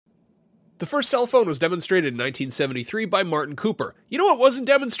The first cell phone was demonstrated in 1973 by Martin Cooper. You know what wasn't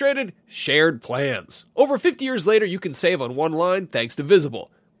demonstrated? Shared plans. Over 50 years later, you can save on one line thanks to Visible.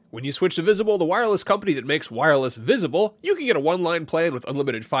 When you switch to Visible, the wireless company that makes wireless visible, you can get a one-line plan with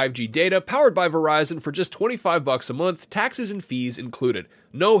unlimited 5G data powered by Verizon for just $25 a month, taxes and fees included.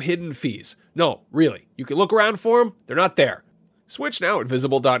 No hidden fees. No, really. You can look around for them. They're not there. Switch now at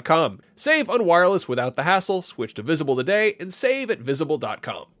Visible.com. Save on wireless without the hassle. Switch to Visible today and save at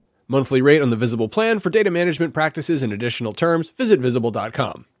Visible.com. Monthly rate on the Visible plan for data management practices and additional terms. Visit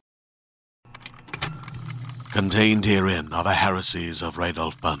Visible.com. Contained herein are the heresies of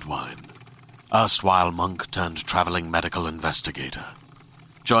Radolf Burntwine, erstwhile monk turned traveling medical investigator.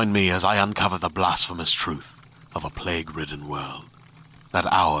 Join me as I uncover the blasphemous truth of a plague-ridden world, that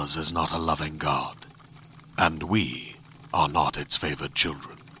ours is not a loving God, and we are not its favored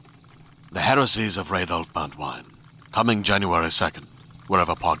children. The heresies of Radolf Burntwine, coming January 2nd,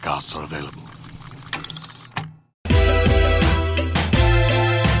 wherever podcasts are available.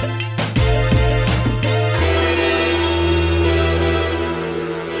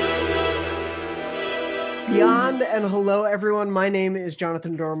 Beyond and hello everyone, my name is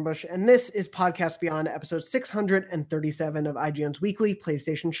Jonathan Dornbush and this is Podcast Beyond, episode 637 of IGN's weekly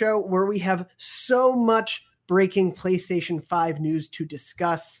PlayStation show, where we have so much breaking PlayStation 5 news to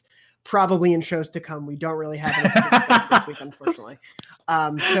discuss, probably in shows to come. We don't really have any to discuss this week, unfortunately.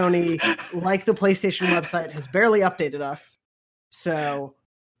 Sony, like the PlayStation website, has barely updated us, so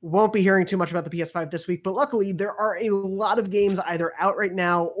won't be hearing too much about the PS5 this week, but luckily there are a lot of games either out right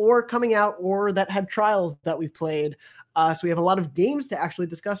now or coming out or that had trials that we've played. So we have a lot of games to actually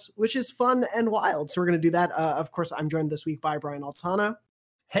discuss, which is fun and wild. So we're going to do that. Of course, I'm joined this week by Brian Altano.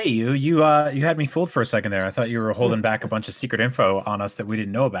 Hey, you had me fooled for a second there. I thought you were holding back a bunch of secret info on us that we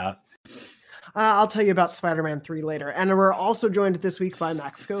didn't know about. I'll tell you about Spider-Man 3 later. And we're also joined this week by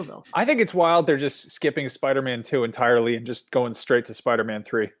Max Scoville. I think it's wild they're just skipping Spider-Man 2 entirely and just going straight to Spider-Man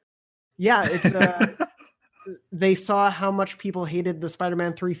 3. Yeah, it's they saw how much people hated the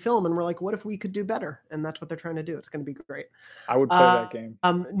Spider-Man 3 film and were like, what if we could do better? And that's what they're trying to do. It's going to be great. I would play that game.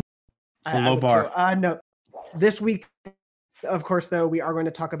 It's a low bar. No. This week, of course, though, we are going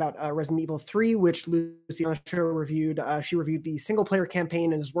to talk about Resident Evil 3, which Lucy on the show reviewed. She reviewed the single-player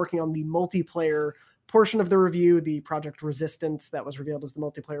campaign and is working on the multiplayer portion of the review, the Project Resistance that was revealed as the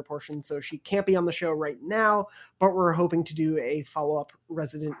multiplayer portion. So she can't be on the show right now, but we're hoping to do a follow-up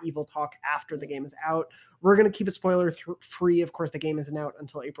Resident Evil talk after the game is out. We're going to keep it spoiler-free. Of course, the game isn't out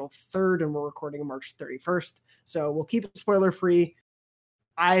until April 3rd, and we're recording on March 31st. So we'll keep it spoiler-free.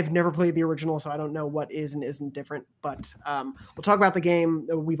 I've never played the original, so I don't know what is and isn't different, but we'll talk about the game.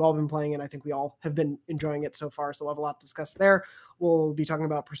 We've all been playing it. I think we all have been enjoying it so far, so we'll have a lot to discuss there. We'll be talking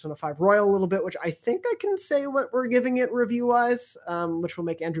about Persona 5 Royal a little bit, which I think I can say what we're giving it review-wise, which will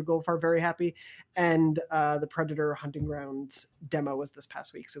make Andrew Goldfarb very happy. And the Predator Hunting Grounds demo was this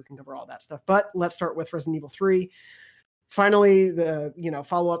past week, so we can cover all that stuff. But let's start with Resident Evil 3. Finally, the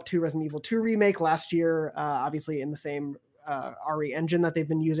follow-up to Resident Evil 2 remake last year, obviously in the same RE engine that they've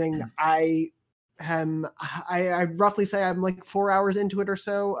been using. I roughly say I'm like 4 hours into it or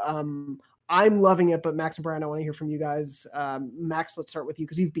so. I'm loving it, but Max and Brian, I want to hear from you guys. Max, let's start with you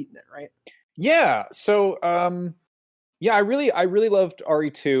because you've beaten it, right? Yeah. So, I really loved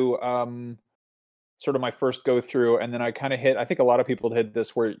RE2. Sort of my first go through, and then I kind of hit. I think a lot of people hit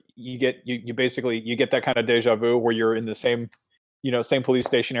this where you get that kind of deja vu where you're in the same police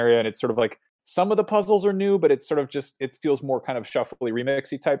station area, and it's sort of like some of the puzzles are new, but it's sort of just, it feels more kind of shuffly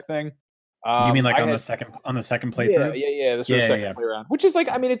remixy type thing. You mean like on the second playthrough? Yeah. The sort of second play around, which is like,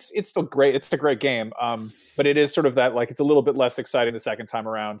 I mean, it's still great. It's a great game. But it is sort of that, like, it's a little bit less exciting the second time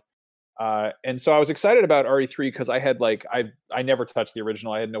around. And so I was excited about RE3 because I had I never touched the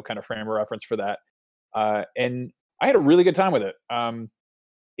original. I had no kind of frame of reference for that. And I had a really good time with it.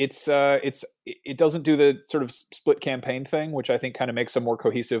 It doesn't do the sort of split campaign thing, which I think kind of makes a more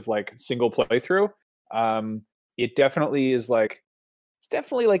cohesive, like, single playthrough. It definitely is like, it's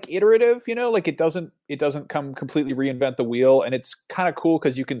definitely like iterative, like it doesn't come completely reinvent the wheel. And it's kind of cool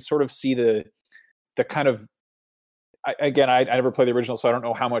because you can sort of see the kind of, I never played the original, so I don't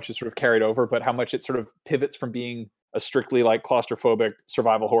know how much is sort of carried over, but how much it sort of pivots from being a strictly like claustrophobic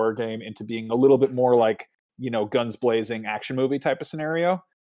survival horror game into being a little bit more like, guns blazing action movie type of scenario.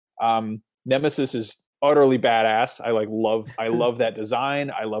 Nemesis is utterly badass. I love that design.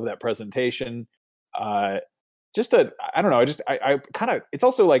 I love that presentation. It's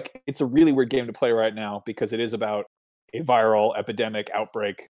also like, it's a really weird game to play right now because it is about a viral epidemic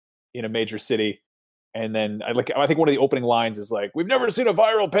outbreak in a major city. And then I think one of the opening lines is like, "We've never seen a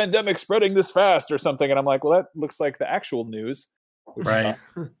viral pandemic spreading this fast," or something. And I'm like, well, that looks like the actual news. which Right.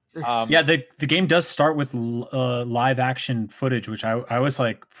 Yeah, the game does start with live action footage, which I was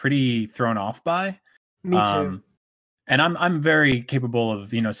like pretty thrown off by. Me too. And I'm very capable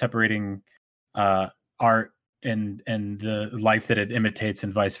of separating art and the life that it imitates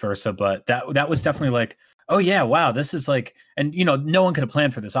and vice versa. But that was definitely like, oh yeah, wow, this is like, and no one could have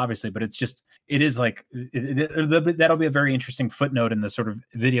planned for this, obviously, but it is like that'll be a very interesting footnote in the sort of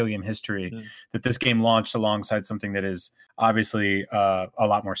video game history that this game launched alongside something that is obviously a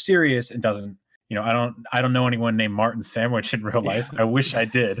lot more serious and doesn't. I don't know anyone named Martin Sandwich in real life. I wish I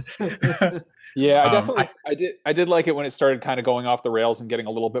did. Yeah, I did like it when it started kind of going off the rails and getting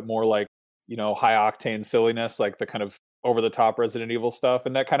a little bit more like, high octane silliness, like the kind of over the top Resident Evil stuff.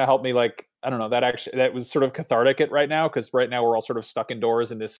 And that kind of helped me, like, I don't know, that was sort of cathartic right now, because right now we're all sort of stuck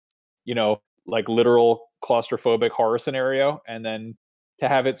indoors in this, like literal claustrophobic horror scenario. And then to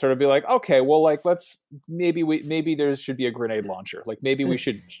have it sort of be like, okay, well, like, maybe there should be a grenade launcher. Like maybe we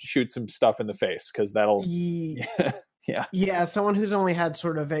should shoot some stuff in the face, because that'll Yeah. Someone who's only had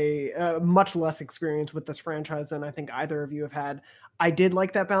sort of a much less experience with this franchise than I think either of you have had. I did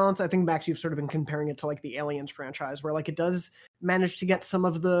like that balance. I think, Max, you've sort of been comparing it to like the Aliens franchise, where like it does manage to get some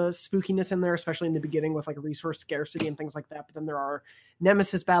of the spookiness in there, especially in the beginning with like resource scarcity and things like that. But then there are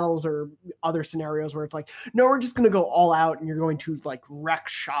nemesis battles or other scenarios where it's like, no, we're just going to go all out and you're going to like wreck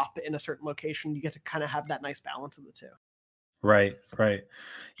shop in a certain location. You get to kind of have that nice balance of the two. Right.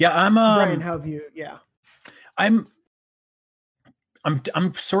 Yeah, I'm Brian, how have you? Yeah. I'm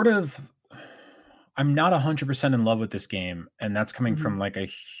sort of, I'm not 100% in love with this game, and that's coming from like a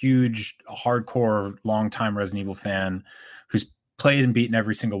huge, hardcore, long-time Resident Evil fan who's played and beaten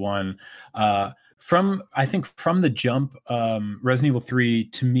every single one. I think from the jump, Resident Evil 3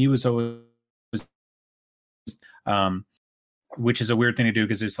 to me was always, which is a weird thing to do,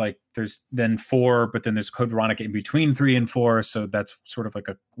 because there's then 4, but then there's Code Veronica in between 3 and 4, so that's sort of like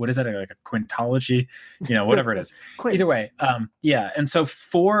what is that, like a quintology, whatever it is. Either way, and so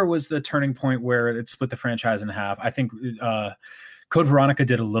 4 was the turning point where it split the franchise in half. I think Code Veronica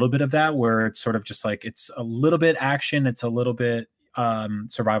did a little bit of that, where it's sort of just like, it's a little bit action, it's a little bit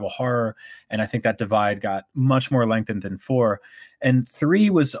survival horror, and I think that divide got much more lengthened than 4. And 3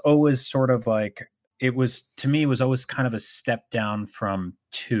 was always sort of like, it was, to me, was always kind of a step down from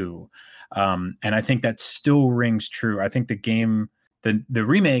 2. And I think that still rings true. I think the game, the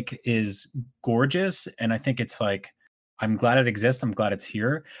remake is gorgeous. And I think it's like, I'm glad it exists. I'm glad it's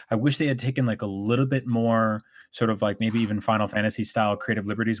here. I wish they had taken like a little bit more sort of like maybe even Final Fantasy style creative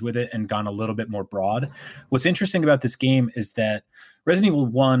liberties with it and gone a little bit more broad. What's interesting about this game is that Resident Evil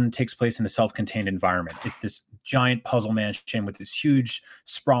 1 takes place in a self-contained environment. It's this giant puzzle mansion with this huge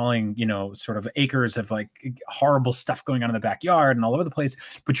sprawling, sort of acres of like horrible stuff going on in the backyard and all over the place.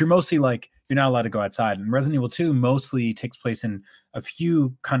 But you're mostly like, you're not allowed to go outside. And Resident Evil 2 mostly takes place in a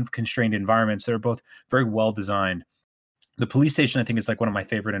few kind of constrained environments that are both very well designed. The police station, I think, is like one of my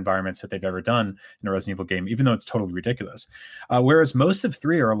favorite environments that they've ever done in a Resident Evil game, even though it's totally ridiculous. Whereas most of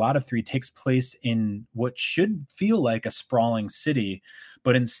 3, or a lot of 3, takes place in what should feel like a sprawling city,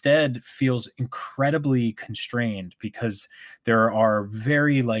 but instead feels incredibly constrained, because there are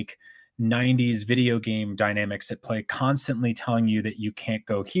very like 90s video game dynamics at play, constantly telling you that you can't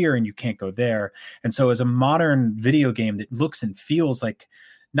go here and you can't go there. And so as a modern video game that looks and feels like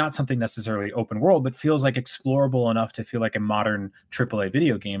not something necessarily open world, but feels like explorable enough to feel like a modern AAA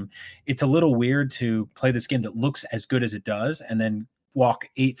video game, it's a little weird to play this game that looks as good as it does and then walk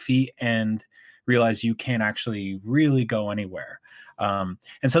 8 feet and realize you can't actually really go anywhere. And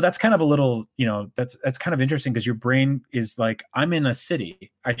so that's kind of a little, that's kind of interesting, because your brain is like, I'm in a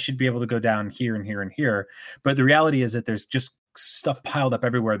city, I should be able to go down here and here and here. But the reality is that there's just stuff piled up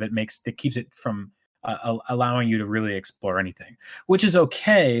everywhere that keeps it from allowing you to really explore anything, which is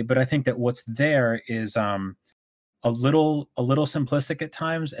okay. But I think that what's there is a little simplistic at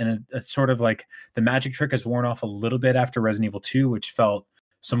times, and it's sort of like the magic trick has worn off a little bit after Resident Evil 2, which felt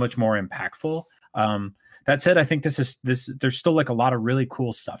so much more impactful. That said, I think there's still like a lot of really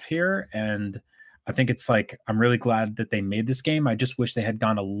cool stuff here, and I think it's like, I'm really glad that they made this game. I just wish they had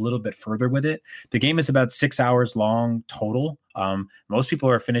gone a little bit further with it. The game is about 6 hours long total. Most people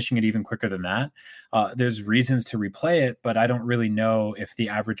are finishing it even quicker than that. There's reasons to replay it, but I don't really know if the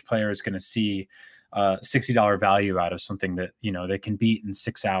average player is going to see $60 value out of something that, they can beat in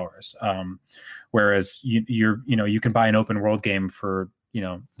 6 hours. Whereas you can buy an open world game for,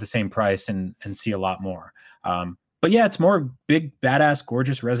 the same price and see a lot more. But yeah, it's more big, badass,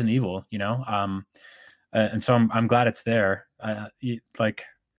 gorgeous Resident Evil, and so I'm glad it's there. It's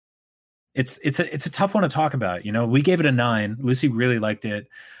a tough one to talk about. We gave it a 9. Lucy really liked it.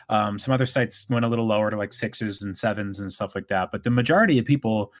 Some other sites went a little lower to like 6s and 7s and stuff like that. But the majority of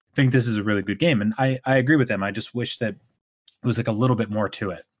people think this is a really good game. And I agree with them. I just wish that it was like a little bit more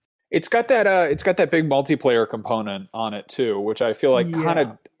to it. It's got that big multiplayer component on it too, which I feel like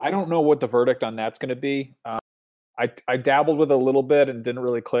I don't know what the verdict on that's going to be. I dabbled with it a little bit and didn't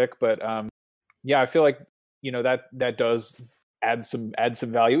really click, but I feel like that does add some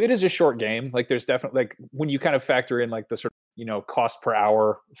value. It is a short game. Like there's definitely like when you kind of factor in like the sort of cost per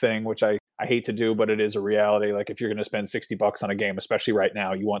hour thing, which I hate to do, but it is a reality. Like if you're going to spend $60 on a game, especially right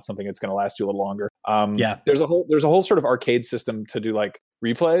now, you want something that's going to last you a little longer. There's a whole sort of arcade system to do like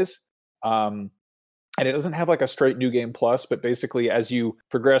replays. And it doesn't have like a straight new game plus, but basically as you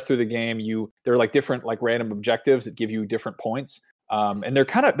progress through the game, there are like different like random objectives that give you different points. And they're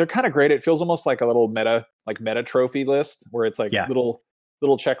kind of great. It feels almost like a little meta trophy list where it's like little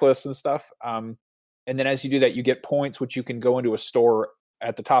checklists and stuff. And then as you do that, you get points, which you can go into a store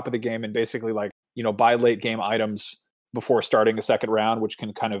at the top of the game and basically like, buy late game items before starting a second round, which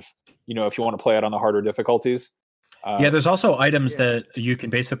can kind of, if you want to play it on the harder difficulties. There's also items that you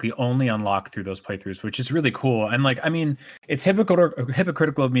can basically only unlock through those playthroughs, which is really cool. And like, I mean, it's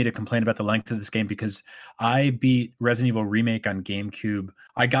hypocritical of me to complain about the length of this game because I beat Resident Evil Remake on GameCube.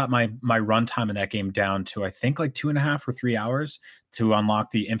 I got my runtime in that game down to I think like 2.5 or 3 hours to unlock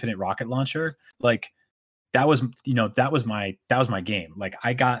the infinite rocket launcher. Like that was my game. Like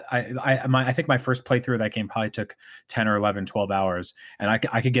I think my first playthrough of that game probably took 10 or 11, 12 hours and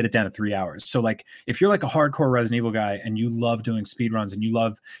I could get it down to 3 hours. So like, if you're like a hardcore Resident Evil guy and you love doing speed runs and you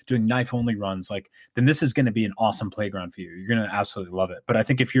love doing knife only runs, like then this is going to be an awesome playground for you. You're going to absolutely love it. But I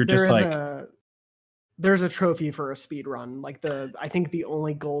think if you're just there's a trophy for a speed run. Like I think the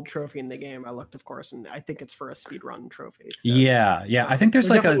only gold trophy in the game I looked, of course, and I think it's for a speed run trophy. So, I think there's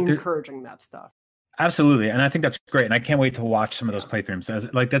like encouraging that stuff. Absolutely. And I think that's great. And I can't wait to watch some of those playthroughs.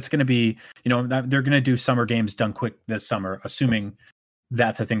 That's going to be, they're going to do summer games done quick this summer, assuming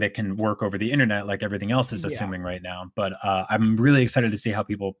that's a thing that can work over the internet like everything else is assuming right now. But I'm really excited to see how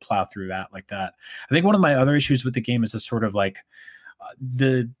people plow through that like that. I think one of my other issues with the game is the sort of like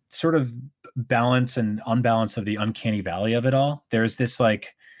the sort of balance and unbalance of the uncanny valley of it all. There's this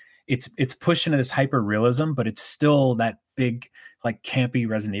like, it's pushed into this hyper realism, but it's still that big like campy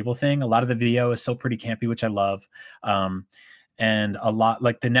Resident Evil thing. A lot of the VO is still pretty campy, which I love. And a lot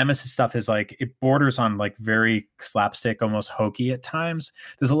like the Nemesis stuff is like it borders on like very slapstick, almost hokey at times.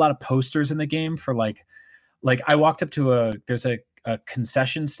 There's a lot of posters in the game for like I walked up to there's a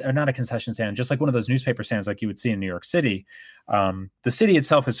concession or not a concession stand, just like one of those newspaper stands like you would see in New York City. The city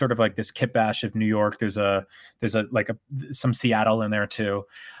itself is sort of like this kitbash of New York. There's some Seattle in there too.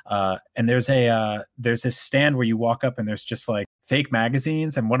 And there's this stand where you walk up and there's just like fake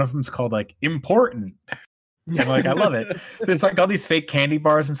magazines. And one of them's called like Important. And like, I love it. There's like all these fake candy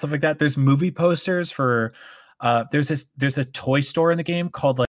bars and stuff like that. There's movie posters for, there's a toy store in the game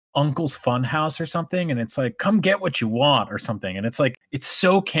called like Uncle's Funhouse or something, and it's like come get what you want or something, and it's like it's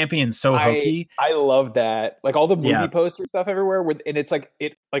so campy and so hokey. I love that, like all the movie poster stuff everywhere and it's like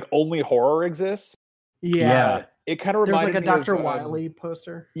it like only horror exists. It kind of reminds me like a Dr. Wily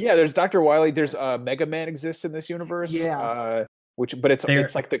poster. There's Dr. Wily. There's Mega Man exists in this universe. But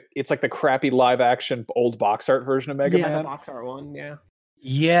it's like the crappy live action old box art version of Mega Man. The box art one.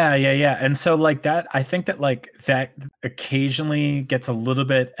 Yeah. And so like that, I think that like that occasionally gets a little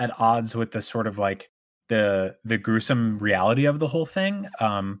bit at odds with the sort of like the gruesome reality of the whole thing,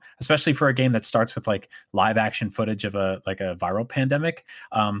 especially for a game that starts with like live action footage of a viral pandemic.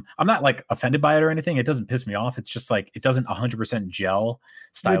 I'm not like offended by it or anything. It doesn't piss me off. It's just like it doesn't 100% gel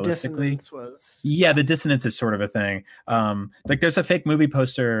stylistically. The dissonance is sort of a thing. Like there's a fake movie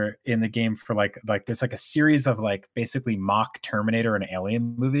poster in the game for like there's like a series of like basically mock Terminator and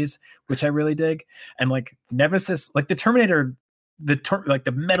Alien movies, which I really dig. And like Nemesis, like the Terminator, like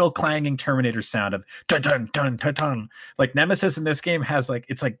the metal clanging Terminator sound of dun dun dun dun dun. Like Nemesis in this game has like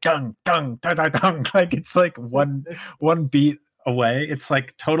it's like dung dung dun dun dun. Like it's like one beat away. It's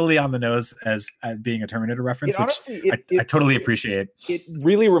like totally on the nose as being a Terminator reference, which I totally appreciate. It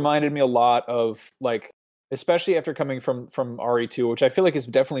really reminded me a lot of like, especially after coming from RE2, which I feel like is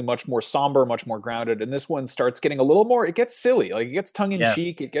definitely much more somber, much more grounded. And this one starts getting a little more. It gets silly, like it gets tongue in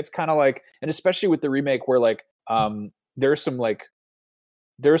cheek. It gets kind of like, and especially with the remake where like there's some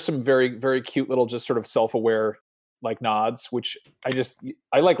very, very cute little just sort of self-aware like nods, which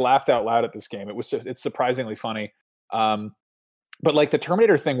I like laughed out loud at this game. It's surprisingly funny. But like the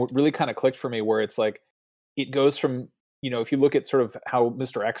Terminator thing really kind of clicked for me where it's like, it goes from, if you look at sort of how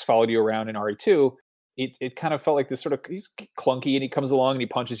Mr. X followed you around in RE2, it kind of felt like this sort of, he's clunky and he comes along and he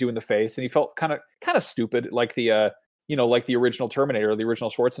punches you in the face and he felt kind of stupid. Like the, like the original Terminator, the original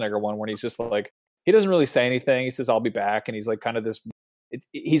Schwarzenegger one, when he's just like, he doesn't really say anything. He says, "I'll be back," and he's like kind of this.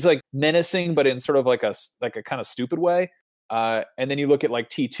 He's like menacing, but in sort of like a kind of stupid way. And then you look at like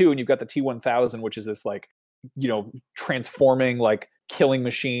T2, and you've got the T1000, which is this like, transforming like killing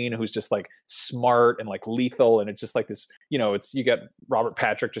machine who's just like smart and like lethal, and it's just like this, you got Robert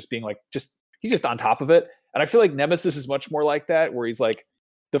Patrick just being like, he's just on top of it. And I feel like Nemesis is much more like that, where he's like,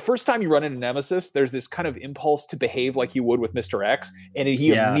 the first time you run into Nemesis, there's this kind of impulse to behave like you would with Mr. X, and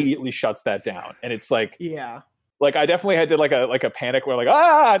he immediately shuts that down. And it's like, like I definitely had to like a panic where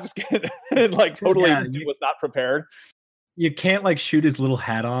like, just get and like totally was not prepared. You can't like shoot his little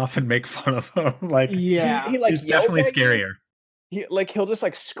hat off and make fun of him. Like, he like it's definitely scarier. He'll just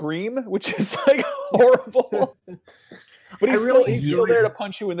like scream, which is like horrible. But he's still there to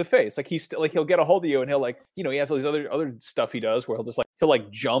punch you in the face. Like he's still like, he'll get a hold of you, and he'll like, he has all these other stuff he does where he'll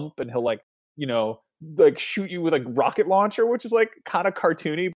jump, and he'll like, like shoot you with a rocket launcher, which is like kind of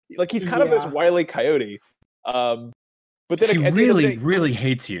cartoony. Like he's kind of this Wile E. Coyote. But then he really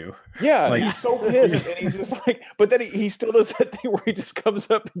hates you. Yeah, like, he's so pissed, and he's just like, but then he still does that thing where he just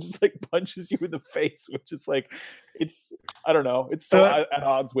comes up and just like punches you in the face, which is like, I don't know, it's so at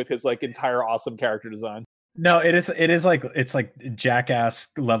odds with his like entire awesome character design. No, it is like, it's like Jackass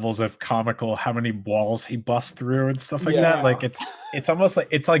levels of comical how many walls he busts through and stuff like that. Like it's almost like,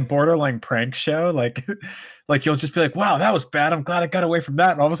 it's like borderline prank show. Like you'll just be like, wow, that was bad. I'm glad I got away from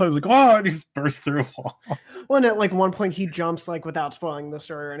that. And all of a sudden it's like, oh, and he just bursts through a wall. Well, and at like one point he jumps, like without spoiling the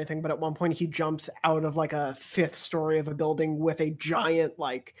story or anything, but at one point he jumps out of like a 5th story of a building with a giant,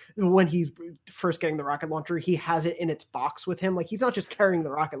 like when he's first getting the rocket launcher, he has it in its box with him. Like he's not just carrying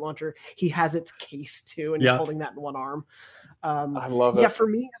the rocket launcher, he has its case too, and he's holding that in one arm. I love it. Yeah, for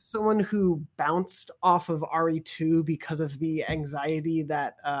me, as someone who bounced off of RE2 because of the anxiety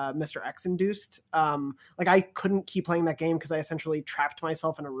that Mr. X induced, like I couldn't keep playing that game because I essentially trapped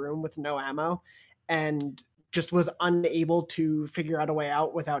myself in a room with no ammo and just was unable to figure out a way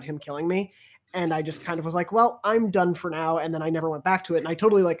out without him killing me. And I just kind of was like, well, I'm done for now. And then I never went back to it. And I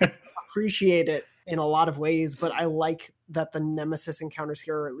totally like appreciate it in a lot of ways, but I like that the Nemesis encounters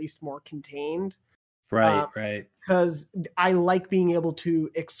here are at least more contained. Right. Because I like being able to,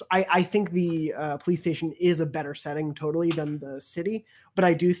 I think the police station is a better setting totally than the city, but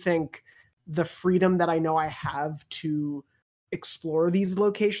I do think the freedom that I know I have to explore these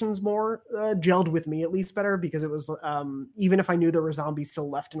locations more gelled with me at least better, because it was even if I knew there were zombies still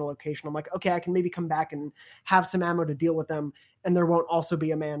left in a location, I'm like, okay, I can maybe come back and have some ammo to deal with them, and there won't also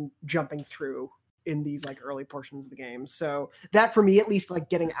be a man jumping through in these like early portions of the game. So that for me at least, like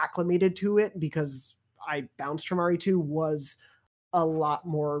getting acclimated to it because I bounced from RE2, was a lot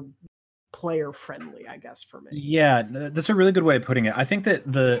more player friendly, I guess, for me. Yeah, that's a really good way of putting it. I think that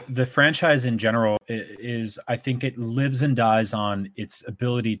the franchise in general is, I think it lives and dies on its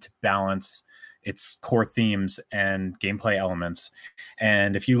ability to balance its core themes and gameplay elements.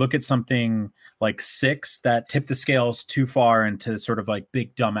 And if you look at something like 6 that tipped the scales too far into sort of like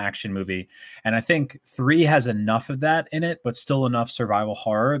big dumb action movie, and I think 3 has enough of that in it, but still enough survival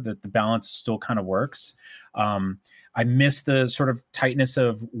horror that the balance still kind of works. I miss the sort of tightness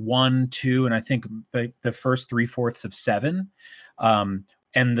of 1, 2, and I think the first 3/4 of 7,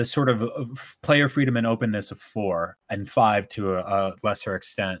 and the sort of player freedom and openness of 4 and 5 to a lesser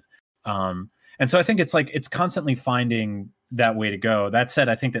extent. And so I think it's like, it's constantly finding that way to go. That said,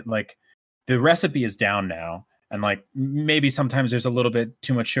 I think that like the recipe is down now, and like maybe sometimes there's a little bit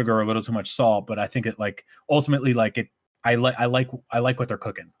too much sugar or a little too much salt, but I think it like ultimately like it, I like what they're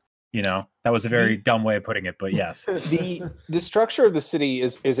cooking. That was a very dumb way of putting it, but yes. The structure of the city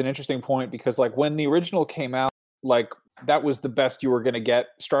is an interesting point, because like when the original came out, like that was the best you were going to get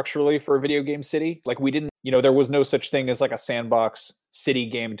structurally for a video game city. Like we didn't, there was no such thing as like a sandbox city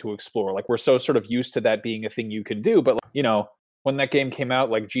game to explore. Like we're so sort of used to that being a thing you can do, but when that game came out,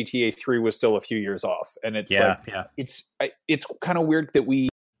 like GTA 3 was still a few years off, and it's it's kind of weird that we,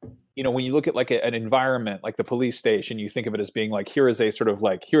 when you look at like an environment like the police station, you think of it as being like, here is a sort of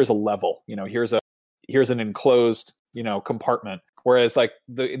like, here's a level, here's an enclosed, compartment. Whereas like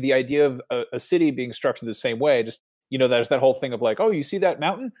the idea of a city being structured the same way, just, there's that whole thing of like, oh, you see that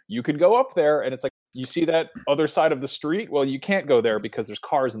mountain? You could go up there. And it's like, you see that other side of the street? Well, you can't go there because there's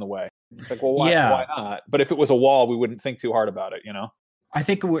cars in the way. It's like, well, why not? But if it was a wall, we wouldn't think too hard about it, I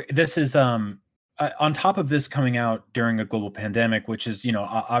think this is, on top of this coming out during a global pandemic, which is,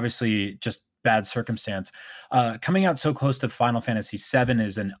 obviously just bad circumstance. Coming out so close to Final Fantasy VII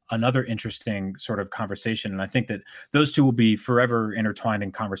is another interesting sort of conversation, and I think that those two will be forever intertwined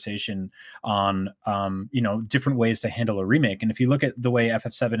in conversation on different ways to handle a remake. And if you look at the way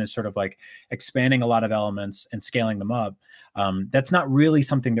FF7 is sort of like expanding a lot of elements and scaling them up, that's not really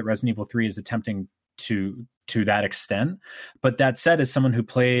something that Resident Evil 3 is attempting to that extent. But that said, as someone who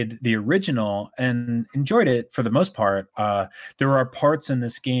played the original and enjoyed it for the most part, there are parts in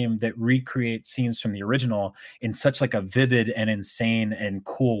this game that recreate scenes from the original in such like a vivid and insane and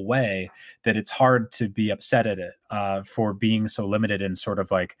cool way that it's hard to be upset at it for being so limited and sort of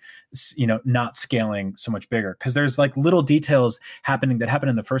like, not scaling so much bigger. Because there's like little details that happen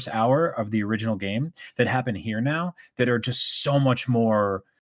in the first hour of the original game that happen here now that are just so much more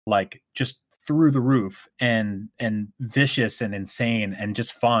like just through the roof and vicious and insane and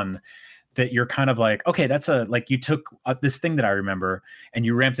just fun, that you're kind of like, okay, that's you took this thing that I remember and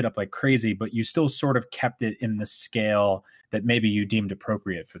you ramped it up like crazy, but you still sort of kept it in the scale that maybe you deemed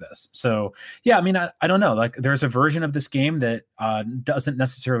appropriate for this. So yeah, I mean, I don't know, like there's a version of this game that doesn't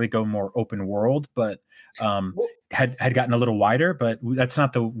necessarily go more open world, but had gotten a little wider, but that's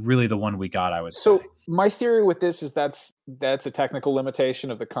not really the one we got, I would say. So my theory with this is that's a technical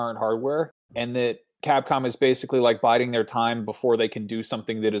limitation of the current hardware, and that Capcom is basically like biding their time before they can do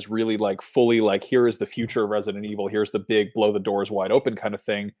something that is really like fully like, here is the future of Resident Evil, here's the big blow the doors wide open kind of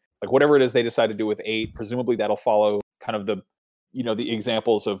thing. Like whatever it is they decide to do with 8, presumably that'll follow kind of the the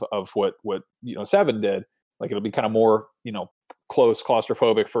examples of what 7 did. Like it'll be kind of more close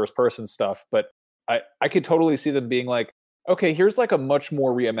claustrophobic first person stuff. But I could totally see them being like, okay, here's like a much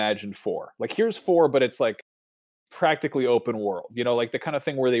more reimagined 4. Like here's 4, but it's like practically open world, like the kind of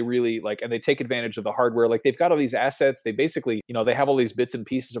thing where they really like, and they take advantage of the hardware. Like they've got all these assets. They basically, they have all these bits and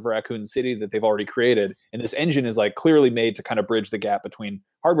pieces of Raccoon City that they've already created. And this engine is like clearly made to kind of bridge the gap between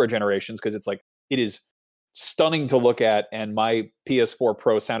hardware generations. Cause it's like, it is stunning to look at. And my PS4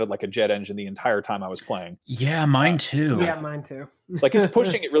 Pro sounded like a jet engine the entire time I was playing. Yeah, mine too. Yeah, mine too. Like it's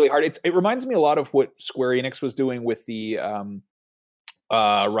pushing it really hard. It reminds me a lot of what Square Enix was doing with the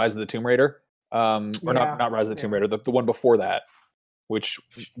Rise of the Tomb Raider. Not Rise of the Tomb Raider, the one before that, which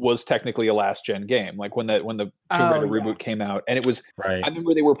was technically a last gen game. Like when the Tomb Raider reboot came out, and it was right. I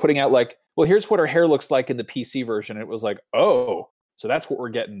remember they were putting out like, well, here's what her hair looks like in the PC version. And it was like, oh, so that's what we're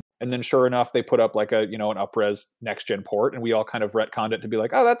getting. And then sure enough, they put up like an up-res next gen port, and we all kind of retconned it to be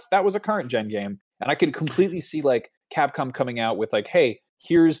like, oh, that was a current gen game. And I could completely see like Capcom coming out with like, hey,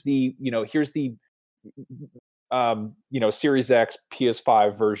 here's the Series X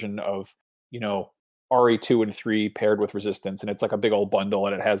PS5 version of RE2 and 3 paired with Resistance, and it's like a big old bundle,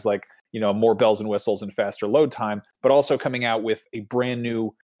 and it has like more bells and whistles and faster load time, but also coming out with a brand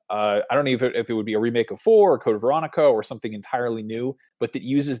new I don't know if it would be a remake of 4 or Code Veronica or something entirely new, but that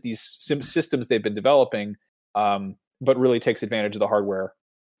uses these systems they've been developing, but really takes advantage of the hardware.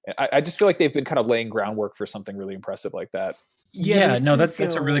 I just feel like they've been kind of laying groundwork for something really impressive like that. Yeah, no,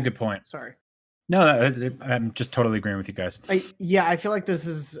 that's a really good point. Sorry. No, I'm just totally agreeing with you guys. I feel like this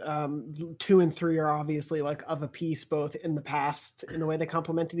is 2 and 3 are obviously like of a piece, both in the past in the way they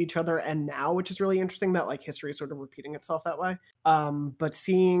complemented each other and now, which is really interesting that like history is sort of repeating itself that way. But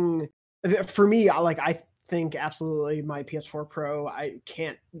seeing, for me, I think absolutely my PS4 Pro, I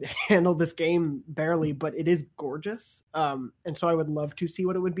can't handle this game barely, but it is gorgeous. And so I would love to see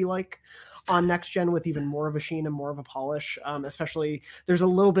what it would be like on next gen with even more of a sheen and more of a polish. Especially there's a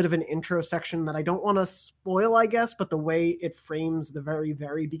little bit of an intro section that I don't want to spoil, I guess, but the way it frames the very,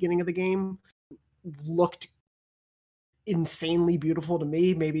 very beginning of the game looked insanely beautiful to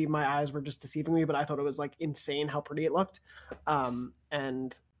me. Maybe my eyes were just deceiving me, but I thought it was like insane how pretty it looked.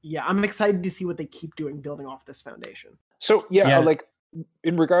 And yeah, I'm excited to see what they keep doing, building off this foundation. So yeah, like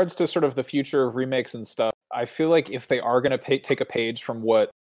in regards to sort of the future of remakes and stuff, I feel like if they are going to take a page from what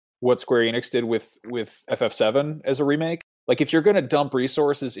Square Enix did with FF7 as a remake, like if you're going to dump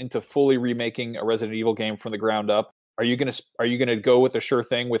resources into fully remaking a Resident Evil game from the ground up, are you going to go with the sure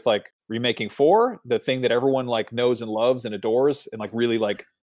thing with like remaking 4, the thing that everyone like knows and loves and adores, and like really like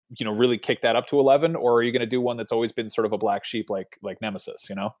really kick that up to 11, or are you going to do one that's always been sort of a black sheep like Nemesis,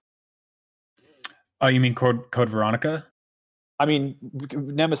 Oh, you mean Code Veronica? I mean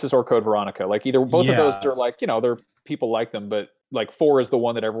Nemesis or Code Veronica, like both of those are like, they're people like them, but like 4 is the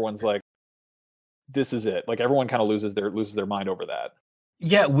one that everyone's like, this is it. Like everyone kind of loses their mind over that.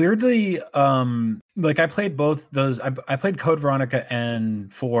 Yeah, weirdly, like I played both those. I played Code Veronica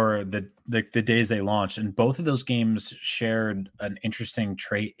and 4 the days they launched, and both of those games shared an interesting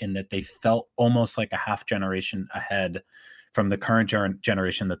trait in that they felt almost like a half generation ahead from the current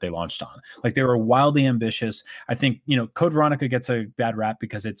generation that they launched on. Like they were wildly ambitious. I think, Code Veronica gets a bad rap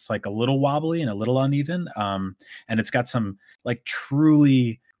because it's like a little wobbly and a little uneven. And it's got some like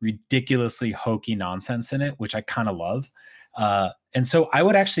truly ridiculously hokey nonsense in it, which I kind of love. And so I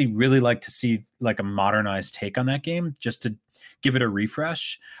would actually really like to see like a modernized take on that game, just to give it a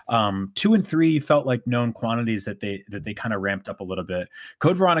refresh. 2 and 3 felt like known quantities that they kind of ramped up a little bit.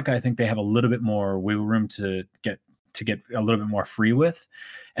 Code Veronica, I think they have a little bit more wiggle room to get a little bit more free with.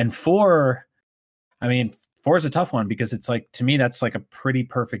 And 4 is a tough one because it's like, to me, that's like a pretty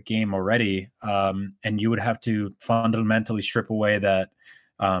perfect game already. And you would have to fundamentally strip away that,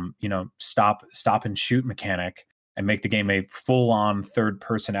 stop and shoot mechanic and make the game a full-on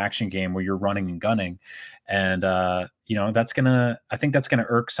third-person action game where you're running and gunning. And, I think that's going to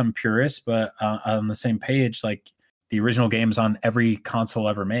irk some purists, but on the same page, like the original game's on every console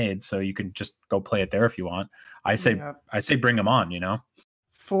ever made, so you can just go play it there if you want. I say bring them on,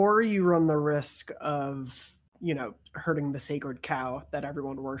 4, you run the risk of, hurting the sacred cow that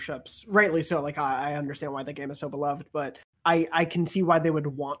everyone worships. Rightly so. Like, I understand why the game is so beloved, but I can see why they would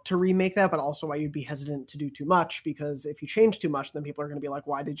want to remake that, but also why you'd be hesitant to do too much, because if you change too much, then people are going to be like,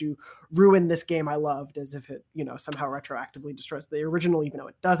 why did you ruin this game I loved, as if it, somehow retroactively destroys the original, even though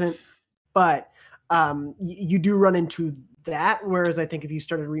it doesn't. But you do run into that, whereas I think if you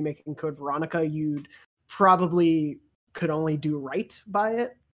started remaking Code Veronica, you'd probably could only do right by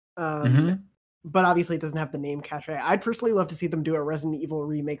it. But obviously it doesn't have the name cachet. I'd personally love to see them do a Resident Evil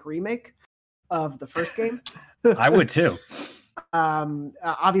remake of the first game. I would too.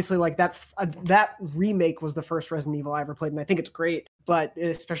 Obviously, like that remake was the first Resident Evil I ever played, and I think it's great. But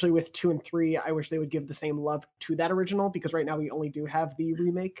especially with 2 and 3, I wish they would give the same love to that original, because right now we only do have the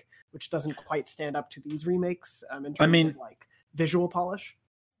remake, which doesn't quite stand up to these remakes in terms of like visual polish.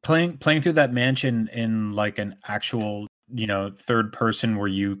 Playing through that mansion in like an actual, third person where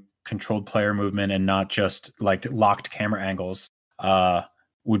you controlled player movement and not just like locked camera angles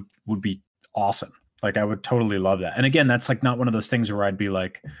would be awesome. Like I would totally love that. And again, that's like not one of those things where I'd be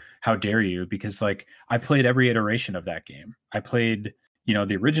like, how dare you? Because like I played every iteration of that game. I played,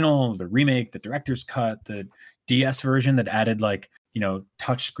 the original, the remake, the director's cut, the DS version that added like,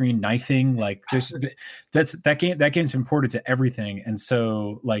 touchscreen knifing. Like that game's been ported to everything. And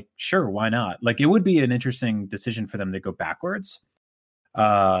so like, sure, why not? Like it would be an interesting decision for them to go backwards.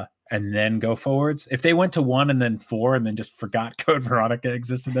 And then go forwards. If they went to 1 and then 4 and then just forgot Code Veronica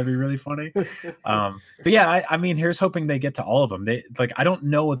existed, that'd be really funny. But yeah, I mean, here's hoping they get to all of them. I don't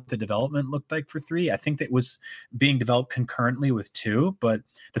know what the development looked like for 3. I think that was being developed concurrently with 2, but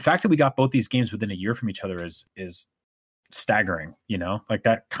the fact that we got both these games within a year from each other is staggering, like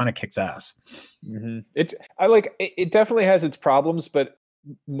that kind of kicks ass. Mm-hmm. It definitely has its problems, but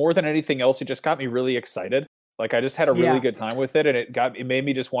more than anything else, it just got me really excited. Like I just had a really good time with it, and it made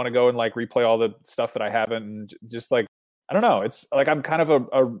me just want to go and like replay all the stuff that I haven't, and just like, I don't know. It's like I'm kind of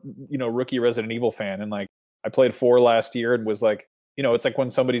a rookie Resident Evil fan, and like I played 4 last year and was like, it's like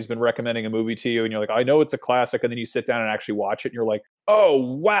when somebody's been recommending a movie to you and you're like, I know it's a classic, and then you sit down and actually watch it and you're like, oh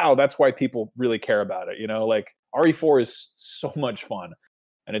wow, that's why people really care about it. Like RE4 is so much fun,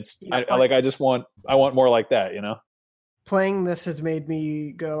 and it's I want more like that. Playing this has made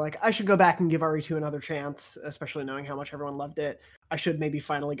me go like, I should go back and give RE2 another chance, especially knowing how much everyone loved it. I should maybe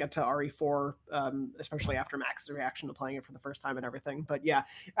finally get to RE4, especially after Max's reaction to playing it for the first time and everything. But yeah,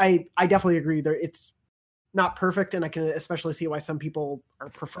 I definitely agree there. It's not perfect, and I can especially see why some people are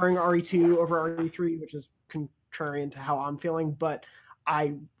preferring RE2 over RE3, which is contrarian to how I'm feeling. But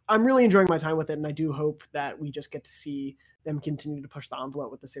I'm really enjoying my time with it, and I do hope that we just get to see them continue to push the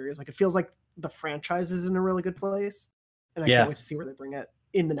envelope with the series. Like it feels like the franchise is in a really good place. And I can't wait to see where they bring it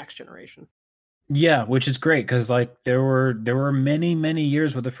in the next generation. Yeah, which is great because like there were many, many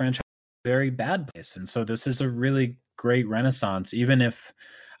years where the franchise was a very bad place, and so this is a really great renaissance. Even if,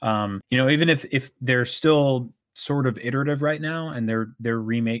 if they're still sort of iterative right now, and they're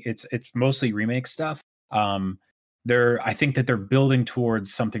remake, it's mostly remake stuff. I think that they're building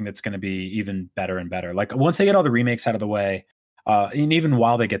towards something that's going to be even better and better. Like once they get all the remakes out of the way. And even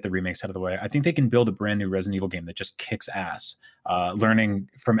while they get the remakes out of the way, I think they can build a brand new Resident Evil game that just kicks ass, learning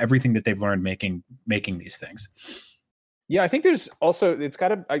from everything that they've learned making these things. Yeah, I think there's also,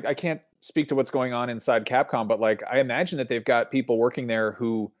 I can't speak to what's going on inside Capcom, but like, I imagine that they've got people working there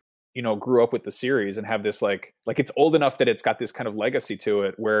who, grew up with the series and have this like it's old enough that it's got this kind of legacy to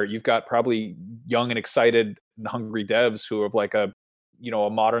it, where you've got probably young and excited and hungry devs who have like a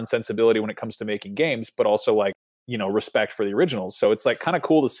modern sensibility when it comes to making games, but also like, respect for the originals. So it's like kind of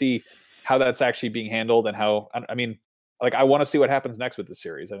cool to see how that's actually being handled, and how, I mean, like I want to see what happens next with the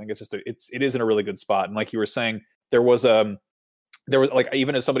series. I think it's just it is in a really good spot. And like you were saying, there was like,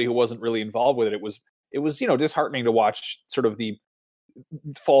 even as somebody who wasn't really involved with it, it was disheartening to watch sort of the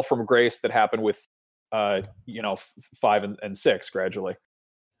fall from grace that happened with 5 and 6 gradually.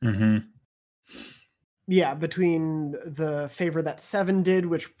 Mm-hmm. Yeah, between the favor that 7 did,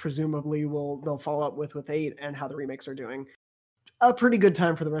 which presumably they'll follow up with 8, and how the remakes are doing. A pretty good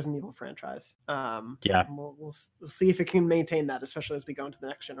time for the Resident Evil franchise. Yeah, we'll see if it can maintain that, especially as we go into the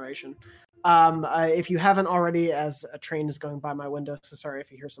next generation. If you haven't already, as a train is going by my window, so sorry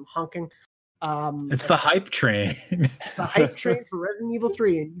if you hear some honking. It's the hype train. It's the hype train for Resident Evil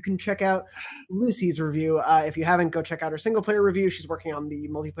 3, and you can check out Lucy's review. If you haven't, go check out her single-player review. She's working on the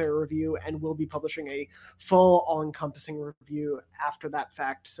multiplayer review, and will be publishing a full, all-encompassing review after that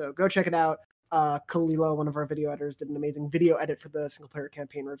fact. So go check it out. Kalila, one of our video editors, did an amazing video edit for the single-player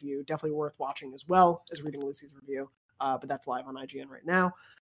campaign review. Definitely worth watching as well as reading Lucy's review, but that's live on IGN right now.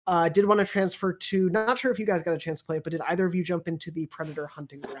 Did want to transfer to, not sure if you guys got a chance to play it, but did either of you jump into the Predator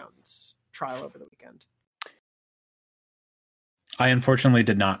Hunting Grounds trial over the weekend? I unfortunately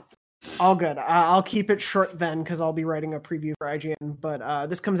did not. All good. I'll keep it short then, because I'll be writing a preview for IGN. But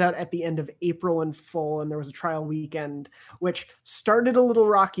this comes out at the end of April in full, and there was a trial weekend, which started a little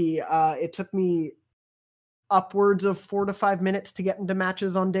rocky. It took me upwards of 4 to 5 minutes to get into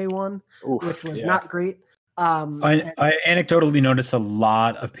matches on day one, which was not great. I anecdotally noticed a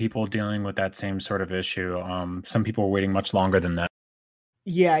lot of people dealing with that same sort of issue. Some people were waiting much longer than that.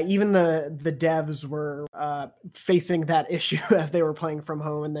 Yeah, even the devs were facing that issue as they were playing from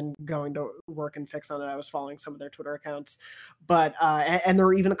home and then going to work and fix on it. I was following some of their Twitter accounts, but and there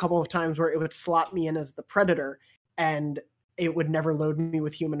were even a couple of times where it would slot me in as the Predator, and it would never load me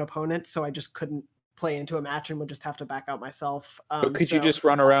with human opponents, so I just couldn't play into a match and would just have to back out myself. But could you just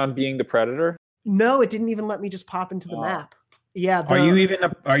run around being the Predator? No, it didn't even let me just pop into the map. Yeah. Are you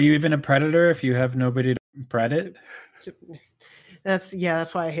even a Predator if you have nobody to pred it? That's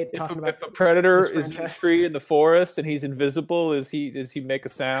why I hate talking about. If a Predator is in a tree in the forest and he's invisible, does he make a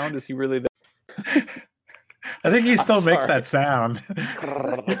sound? Is he really there? I think he still makes that sound.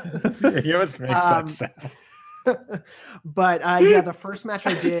 He always makes that sound. But the first match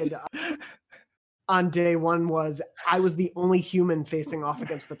I did on day one was I was the only human facing off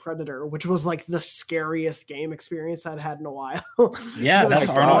against the Predator, which was like the scariest game experience I'd had in a while. Yeah, that's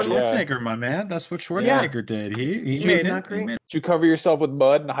Arnold Schwarzenegger, my man. That's what Schwarzenegger did. He made it. Did you cover yourself with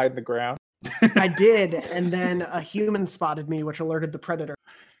mud and hide in the ground? I did, and then a human spotted me, which alerted the Predator.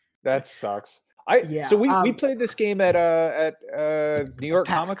 That sucks. So we played this game at New York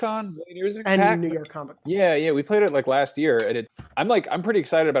Comic Con years ago. And New York Comic Con. Yeah, we played it like last year, and I'm pretty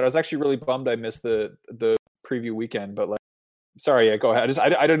excited about it. I was actually really bummed I missed the preview weekend, but sorry, go ahead.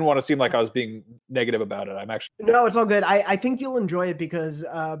 I didn't want to seem like I was being negative about it. No, it's all good. I think you'll enjoy it because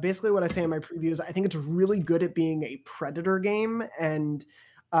basically what I say in my previews, I think it's really good at being a Predator game, and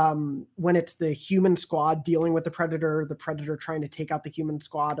when it's the human squad dealing with the Predator trying to take out the human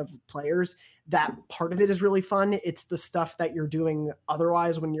squad of players, that part of it is really fun. It's the stuff that you're doing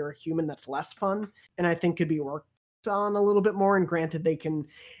otherwise when you're a human that's less fun, and I think could be worked on a little bit more. And granted, they can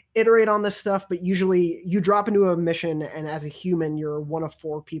iterate on this stuff, but usually you drop into a mission, and as a human, you're one of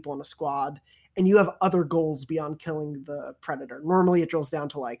 4 people in a squad, and you have other goals beyond killing the Predator. Normally, it drills down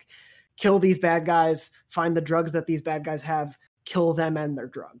to kill these bad guys, find the drugs that these bad guys have, kill them and their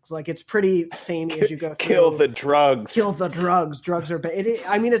drugs. It's pretty samey as you go through. Kill the drugs. Drugs are bad.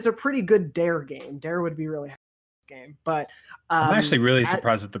 It's a pretty good Dare game. Dare would be really happy with this game. But I'm actually really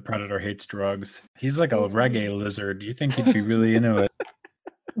surprised that the Predator hates drugs. He's like a reggae lizard. Do you think he'd be really into it?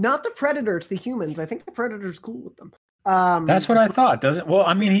 Not the Predator, it's the humans. I think the Predator's cool with them. That's what I thought.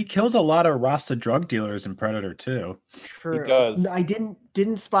 He kills a lot of Rasta drug dealers in Predator too. True. He does. I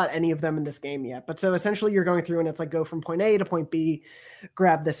didn't spot any of them in this game yet. But so essentially you're going through and it's go from point A to point B,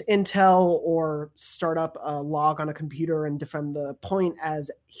 grab this intel, or start up a log on a computer and defend the point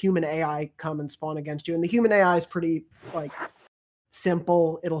as human AI come and spawn against you. And the human AI is pretty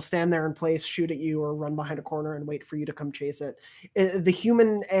simple. It'll stand there in place, shoot at you, or run behind a corner and wait for you to come chase it. The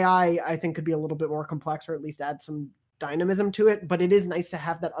human AI, I think, could be a little bit more complex, or at least add some dynamism to it, but it is nice to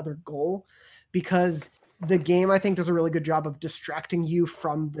have that other goal, because the game, I think, does a really good job of distracting you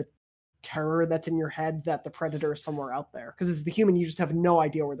from the terror that's in your head that the Predator is somewhere out there. Because as the human, you just have no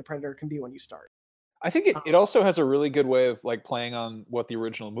idea where the Predator can be when you start. I think it also has a really good way of playing on what the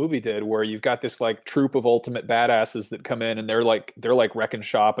original movie did, where you've got this troop of ultimate badasses that come in and they're wrecking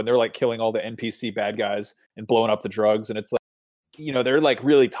shop, and they're killing all the NPC bad guys and blowing up the drugs, and it's they're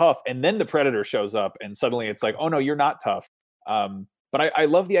really tough, and then the Predator shows up and suddenly it's oh no, you're not tough. But I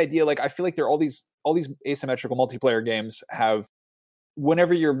love the idea. I feel like there are all these asymmetrical multiplayer games have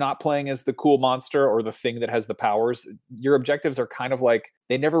whenever you're not playing as the cool monster or the thing that has the powers, your objectives are kind of like,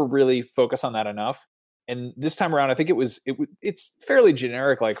 they never really focus on that enough. And this time around, I think it's fairly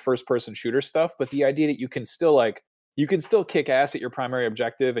generic, like first person shooter stuff, but the idea that you can still kick ass at your primary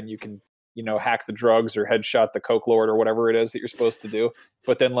objective, and you can, hack the drugs or headshot the Coke Lord or whatever it is that you're supposed to do.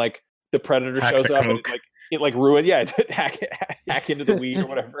 But then like the Predator shows up and it ruined, hack into the weed or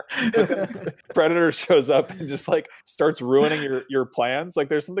whatever. But then the Predator shows up and just like starts ruining your plans. Like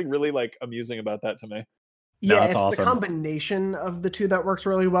there's something really like amusing about that to me. Yeah, it's awesome. The combination of the two that works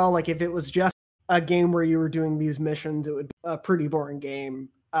really well. Like if it was just a game where you were doing these missions, it would be a pretty boring game.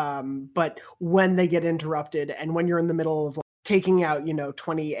 But when they get interrupted and when you're in the middle of like, taking out,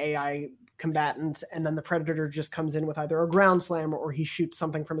 20 AI combatants, and then the Predator just comes in with either a ground slam or he shoots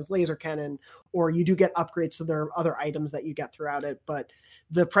something from his laser cannon, or you do get upgrades, so there are other items that you get throughout it, but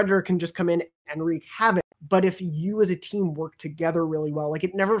the Predator can just come in and wreak havoc. But if you as a team work together really well, like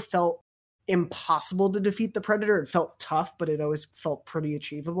it never felt impossible to defeat the Predator. It felt tough, but it always felt pretty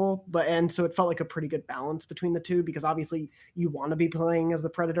achievable. And so it felt like a pretty good balance between the two, because obviously you want to be playing as the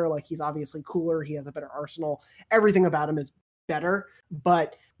Predator. Like he's obviously cooler, he has a better arsenal, everything about him is better.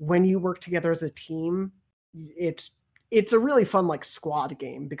 But when you work together as a team, it's a really fun like squad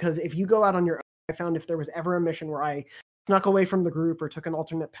game, because if you go out on your own, I found if there was ever a mission where I snuck away from the group or took an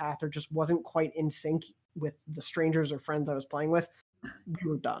alternate path or just wasn't quite in sync with the strangers or friends I was playing with, we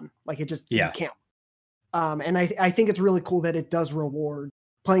were done. Like it just, you can't. And I think it's really cool that it does reward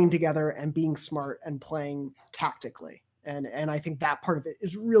playing together and being smart and playing tactically. And I think that part of it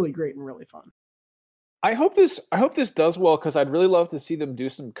is really great and really fun. I hope this does well, because I'd really love to see them do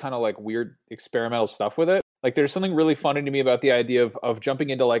some kind of like weird experimental stuff with it. Like there's something really funny to me about the idea of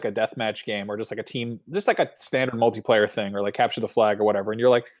jumping into like a deathmatch game or just like a team, just like a standard multiplayer thing, or like capture the flag or whatever. And you're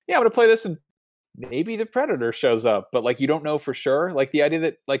like, yeah, I'm going to play this and maybe the Predator shows up, but like you don't know for sure. Like the idea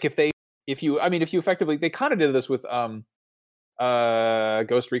that like if you effectively, they kind of did this with Ghost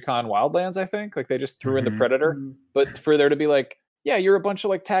Recon Wildlands, I think. Like they just threw in the Predator, but for there to be like, yeah, you're a bunch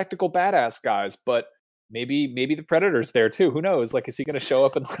of like tactical badass guys, but maybe the Predator's there too. Who knows? Like, is he going to show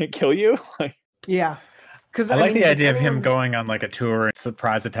up and like kill you? Like, yeah. Because I like the idea of him going on like a tour and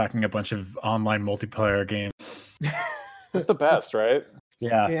surprise attacking a bunch of online multiplayer games. That's the best, right?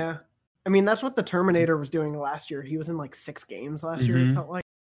 Yeah. Yeah. I mean, that's what the Terminator was doing last year. He was in like 6 games last year, it felt like.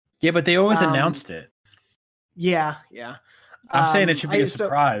 Yeah, but they always announced it. Yeah. I'm saying it should be a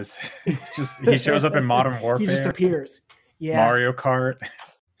surprise. It's just he shows up in Modern Warfare. He just appears. Yeah. Mario Kart.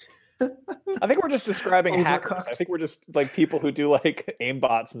 I think we're just describing hackers. I think we're just like people who do like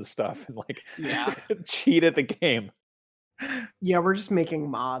aimbots and stuff and like cheat at the game. Yeah, we're just making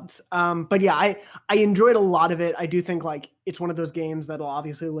mods. But yeah, I enjoyed a lot of it. I do think like it's one of those games that'll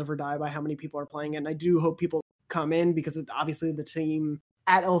obviously live or die by how many people are playing it. And I do hope people come in, because it's obviously the team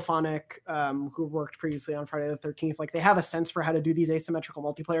at Elphonic, who worked previously on Friday the 13th, like they have a sense for how to do these asymmetrical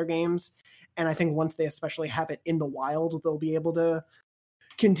multiplayer games. And I think once they especially have it in the wild, they'll be able to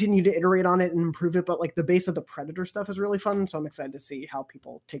continue to iterate on it and improve it. But like the base of the Predator stuff is really fun. So I'm excited to see how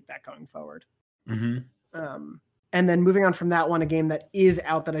people take that going forward. And then moving on from that one, a game that is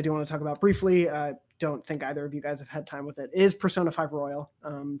out that I do want to talk about briefly, don't think either of you guys have had time with it, is Persona 5 Royal,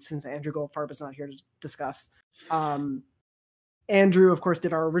 since Andrew Goldfarb is not here to discuss. Andrew, of course,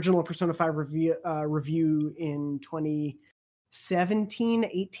 did our original Persona 5 review in 2017,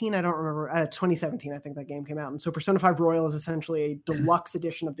 18, I don't remember, 2017, I think that game came out. And so Persona 5 Royal is essentially a deluxe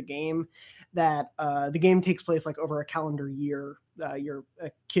edition of the game that the game takes place like over a calendar year. You're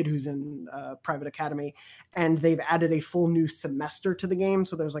a kid who's in private academy, and they've added a full new semester to the game.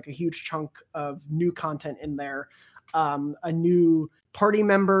 So there's like a huge chunk of new content in there. A new party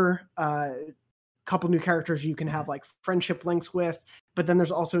member, couple new characters you can have like friendship links with, but then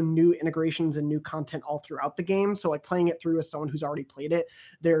there's also new integrations and new content all throughout the game. So like playing it through as someone who's already played it,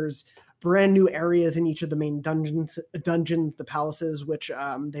 there's brand new areas in each of the main dungeons, the palaces, which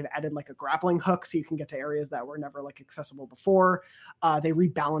they've added like a grappling hook so you can get to areas that were never like accessible before. They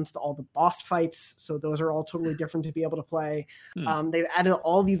rebalanced all the boss fights, so those are all totally different to be able to play. They've added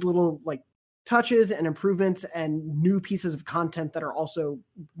all these little like touches and improvements and new pieces of content that are also,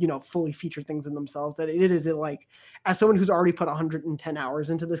 fully featured things in themselves. That it is like, as someone who's already put 110 hours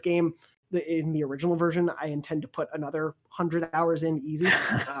into this game, in the original version, I intend to put another 100 hours in easy.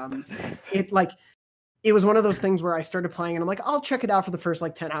 It was one of those things where I started playing and I'm like, I'll check it out for the first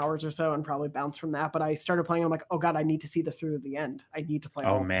like 10 hours or so and probably bounce from that. But I started playing and I'm like, oh God, I need to see this through to the end. I need to play.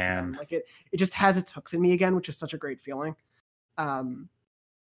 Oh man. Like it just has its hooks in me again, which is such a great feeling.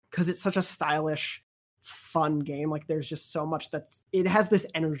 Because it's such a stylish, fun game. Like there's just so much it has this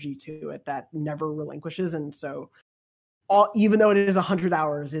energy to it that never relinquishes. And so even though it is 100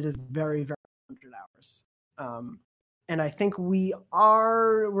 hours, it is very, very 100 hours. And I think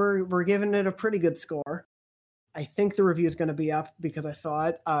we're giving it a pretty good score. I think the review is going to be up because I saw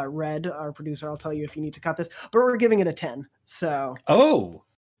it. Red, our producer, I'll tell you if you need to cut this, but we're giving it a 10. So,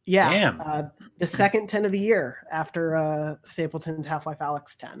 yeah, damn. The second 10 of the year after Stapleton's Half-Life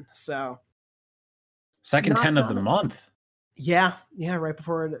Alyx 10. So, second 10 of the month. Yeah, right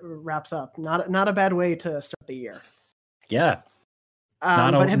before it wraps up. Not a bad way to start the year. Yeah.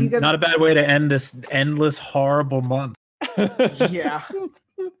 But have you guys... not a bad way to end this endless, horrible month. Yeah.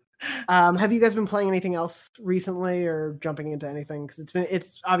 Have you guys been playing anything else recently or jumping into anything? Because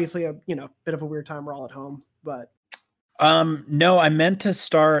it's obviously a bit of a weird time. We're all at home, but no, I meant to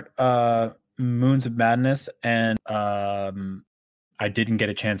start Moons of Madness, and I didn't get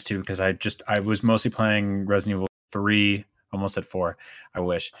a chance to because I was mostly playing Resident Evil 3, almost at 4. I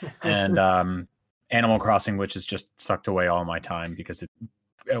wish, and Animal Crossing, which has just sucked away all my time because it's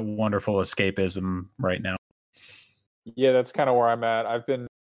a wonderful escapism right now. Yeah, that's kind of where I'm at. I've been,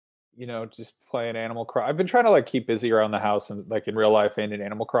 just playing Animal Crossing. I've been trying to keep busy around the house and in real life and in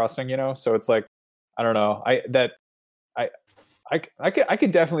Animal Crossing, So it's I don't know. I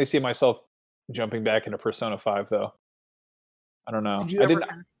could definitely see myself jumping back into Persona 5 though. I don't know.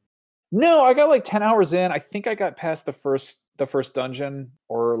 No, I got 10 hours in. I think I got past the first dungeon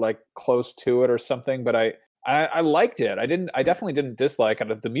or close to it or something, but I liked it. I definitely didn't dislike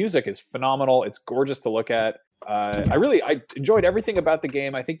it. The music is phenomenal. It's gorgeous to look at. I enjoyed everything about the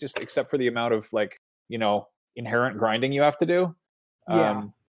game. I think just except for the amount of inherent grinding you have to do. Yeah.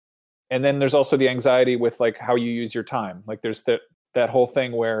 And then there's also the anxiety with how you use your time. There's that whole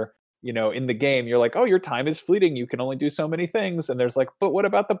thing where, in the game you're oh, your time is fleeting. You can only do so many things. And there's but what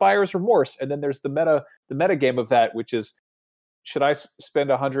about the buyer's remorse? And then there's the meta game of that, which is, should I spend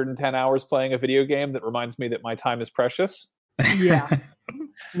 110 hours playing a video game that reminds me that my time is precious? Yeah.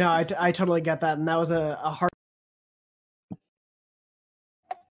 No, I totally get that. And that was a hard...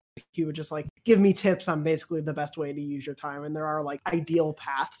 He would just give me tips on basically the best way to use your time. And there are ideal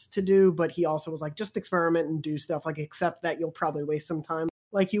paths to do, but he also was just experiment and do stuff, accept that you'll probably waste some time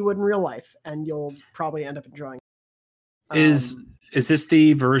like you would in real life and you'll probably end up enjoying it. Is this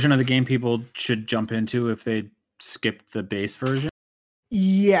the version of the game people should jump into if they skip the base version?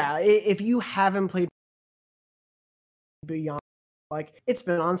 Yeah, if you haven't played Beyond, it's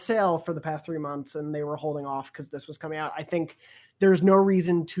been on sale for the past 3 months and they were holding off because this was coming out. I think there's no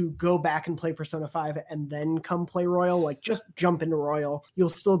reason to go back and play Persona 5 and then come play Royal. Just jump into Royal. You'll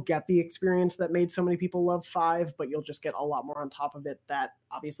still get the experience that made so many people love 5, but you'll just get a lot more on top of it that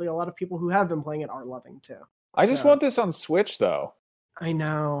obviously a lot of people who have been playing it are loving too. I just want this on Switch though. I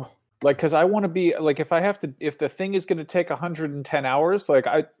know. Because I want to be if the thing is going to take 110 hours,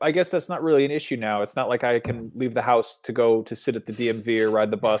 I guess that's not really an issue now. It's not I can leave the house to go to sit at the DMV or ride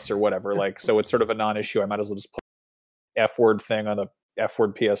the bus or whatever. So it's sort of a non-issue. I might as well just play the F-word thing on the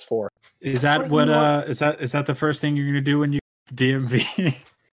F-word PS4. Is that what? Is that the first thing you're going to do when you DMV?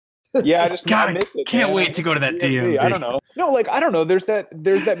 Yeah, I just can't wait to go to that DMV. I don't know. No, I don't know. There's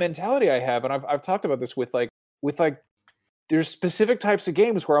that mentality I have, and I've talked about this with there's specific types of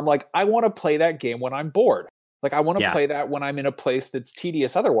games where I'm I want to play that game when I'm bored. I want to play that when I'm in a place that's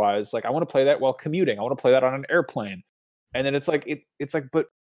tedious otherwise. I want to play that while commuting. I want to play that on an airplane. And then it's but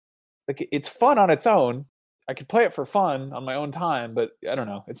it's fun on its own. I could play it for fun on my own time, but I don't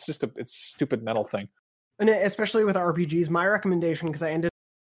know. It's just it's a stupid mental thing. And especially with RPGs, my recommendation, because I ended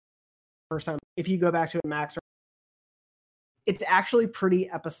the first time, if you go back to it, Max, it's actually pretty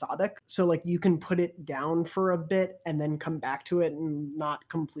episodic. So you can put it down for a bit and then come back to it and not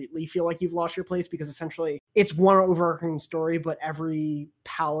completely feel like you've lost your place, because essentially it's one overarching story, but every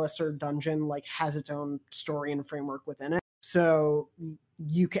palace or dungeon has its own story and framework within it. So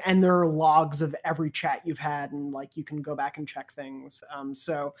you can, and there are logs of every chat you've had, and you can go back and check things.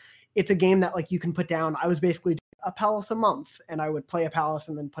 So it's a game that you can put down. I was basically doing a palace a month, and I would play a palace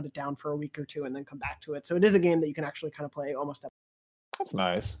and then put it down for a week or two and then come back to it. So it is a game that you can actually kind of play almost every. That's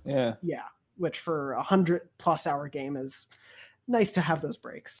nice. Yeah. Yeah. Which for 100+ hour game is nice to have those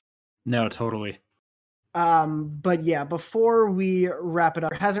breaks. No, totally. But yeah, before we wrap it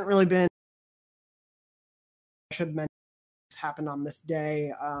up, there hasn't really been, I should mention, happened on this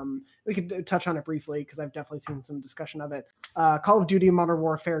day. We could touch on it briefly because I've definitely seen some discussion of it. Call of Duty Modern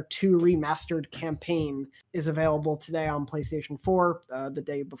Warfare 2 Remastered Campaign is available today on PlayStation 4, the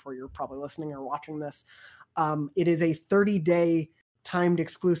day before you're probably listening or watching this. It is a 30-day timed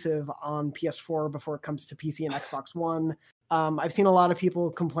exclusive on PS4 before it comes to PC and Xbox One. I've seen a lot of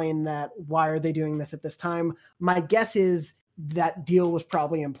people complain that why are they doing this at this time? My guess is that deal was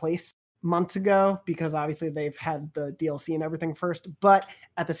probably in place months ago because obviously they've had the DLC and everything first. But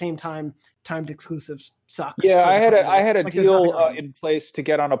at the same time, timed exclusives suck. Yeah, I had a like, deal in place to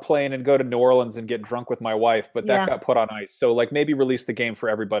get on a plane and go to New Orleans and get drunk with my wife, but that got put on ice. So like maybe release the game for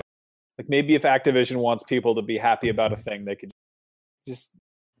everybody. Like maybe if Activision wants people to be happy about a thing, they could just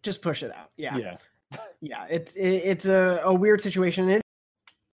push it out. Yeah. Yeah. It's a weird situation.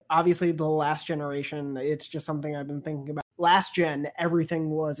 Obviously the last generation, it's just something I've been thinking about. Last gen, everything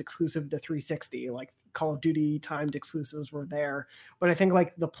was exclusive to 360. Like Call of Duty timed exclusives were there. But I think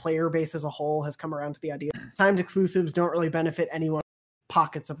like the player base as a whole has come around to the idea timed exclusives don't really benefit anyone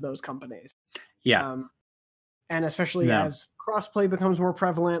pockets of those companies. Yeah. And especially as crossplay becomes more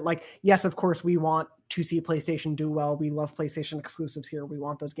prevalent, like, yes, of course, we want to see PlayStation do well. We love PlayStation exclusives here. We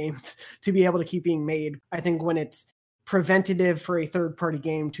want those games to be able to keep being made. I think when it's preventative for a third-party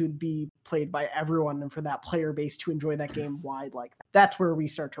game to be played by everyone and for that player base to enjoy that game wide like that, that's where we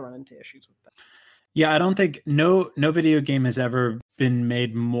start to run into issues with that. Yeah, I don't think no video game has ever been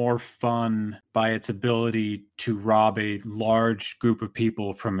made more fun by its ability to rob a large group of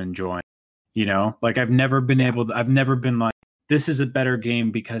people from enjoying. You know, like I've never been like, this is a better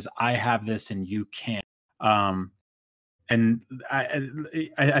game because I have this and you can't. And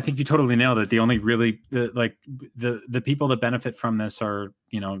I think you totally nailed it. The only really the people that benefit from this are,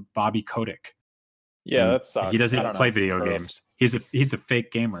 you know, Bobby Kotick. Yeah, that sucks. He doesn't even play video games. He's a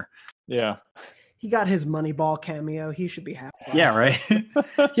fake gamer. Yeah. He got his Moneyball cameo. He should be happy. Yeah, right.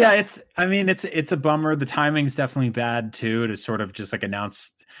 Yeah, it's a bummer. The timing's definitely bad too, to sort of just like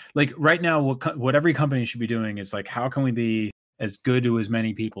announce, like right now what every company should be doing is like, how can we be as good to as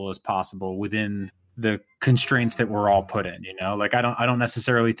many people as possible within the constraints that we're all put in, you know? Like I don't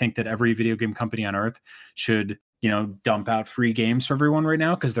necessarily think that every video game company on earth should, you know, dump out free games for everyone right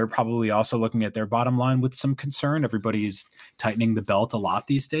now, because they're probably also looking at their bottom line with some concern. Everybody's tightening the belt a lot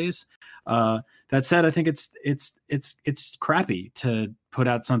these days. That said, I think it's crappy to put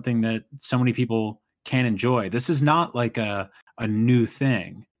out something that so many people can enjoy. This is not like a new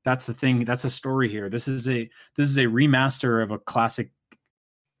thing. That's the thing. That's a story here. This is a remaster of a classic,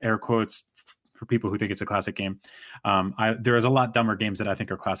 air quotes, for people who think it's a classic game. There is a lot dumber games that I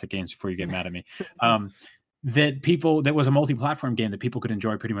think are classic games before you get mad at me. That was a multi-platform game that people could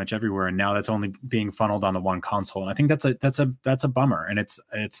enjoy pretty much everywhere, and now that's only being funneled on the one console. And I think that's a bummer, and it's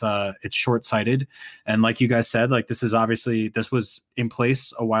short-sighted. And like you guys said, like this was in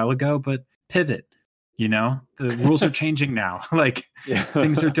place a while ago, but pivot. You know, the rules are changing now. Like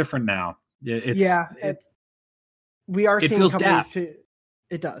things are different now. We are seeing feels companies daft.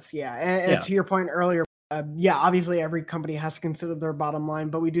 It does, yeah. And to your point earlier, obviously every company has to consider their bottom line,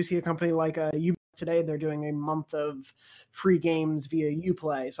 but we do see a company like Ubisoft today. They're doing a month of free games via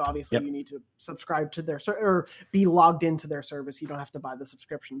Uplay. So obviously you need to subscribe to their or be logged into their service. You don't have to buy the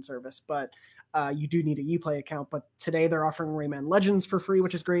subscription service, but you do need a Uplay account. But today they're offering Rayman Legends for free,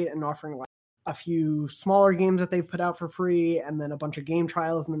 which is great, and offering like a few smaller games that they've put out for free, and then a bunch of game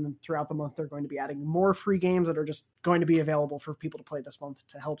trials. And then throughout the month, they're going to be adding more free games that are just going to be available for people to play this month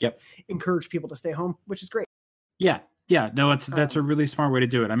to help encourage people to stay home, which is great. Yeah. No, that's a really smart way to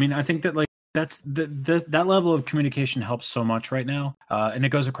do it. I mean, I think that like that's that level of communication helps so much right now. And it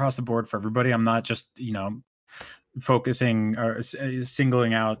goes across the board for everybody. I'm not just, you know, focusing or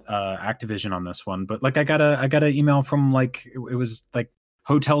singling out Activision on this one, but like I got an email from like, it was like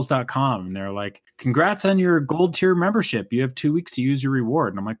hotels.com, and they're like, congrats on your gold tier membership. You have 2 weeks to use your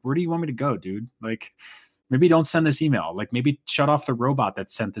reward. And I'm like, where do you want me to go, dude? Like, maybe don't send this email. Like, maybe shut off the robot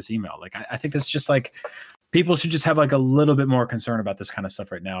that sent this email. Like, I think that's just like, people should just have like a little bit more concern about this kind of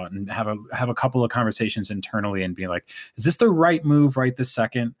stuff right now, and have a couple of conversations internally and be like, is this the right move right this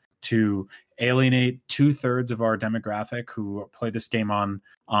second to alienate 2/3 of our demographic who play this game on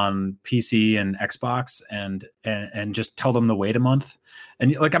PC and Xbox and just tell them to wait a month?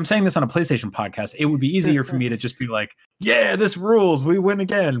 And like, I'm saying this on a PlayStation podcast, it would be easier for me to just be like, yeah, this rules, we win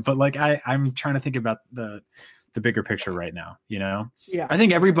again. But like, I'm trying to think about the bigger picture right now, you know? Yeah. I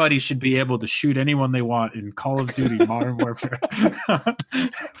think everybody should be able to shoot anyone they want in Call of Duty Modern Warfare.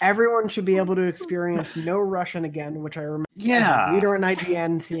 Everyone should be able to experience no Russian again, which I remember as a reader in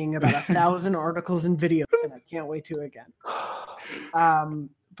IGN seeing about 1,000 articles and videos, and I can't wait to again.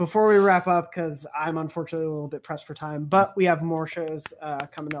 Before we wrap up, because I'm unfortunately a little bit pressed for time, but we have more shows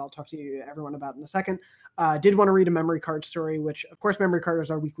coming that I'll talk to everyone about in a second. Did want to read a memory card story, which, of course, Memory Card is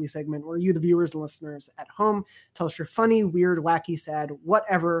our weekly segment where you, the viewers and listeners at home, tell us your funny, weird, wacky, sad,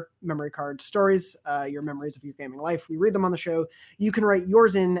 whatever memory card stories, your memories of your gaming life. We read them on the show. You can write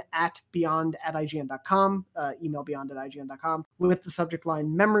yours in at beyond@ign.com, email beyond@ign.com with the subject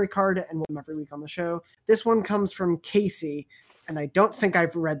line memory card, and we'll have them every week on the show. This one comes from Casey. and I don't think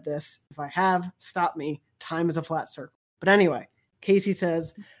I've read this. If I have, stop me. Time is a flat circle. But anyway, Casey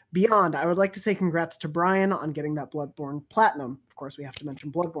says, Beyond, I would like to say congrats to Brian on getting that Bloodborne Platinum. Of course, we have to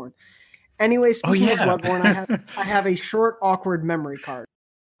mention Bloodborne. Anyway, speaking of Bloodborne, I have a short, awkward memory card.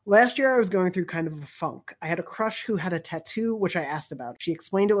 Last year, I was going through kind of a funk. I had a crush who had a tattoo, which I asked about. She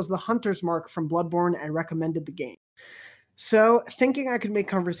explained it was the Hunter's Mark from Bloodborne and recommended the game. So, thinking I could make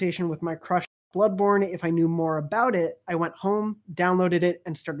conversation with my crush Bloodborne if I knew more about it, I went home, downloaded it,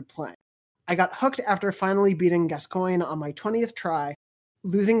 and started playing. I got hooked after finally beating Gascoigne on my 20th try,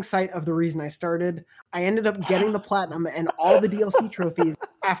 losing sight of the reason I started. I ended up getting the platinum and all the DLC trophies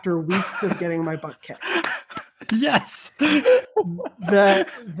after weeks of getting my butt kicked. Yes. The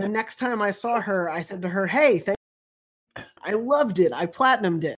next time I saw her, I said to her, "Hey, I loved it. I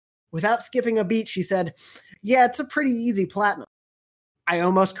platinumed it." Without skipping a beat, she said, "Yeah, it's a pretty easy platinum." I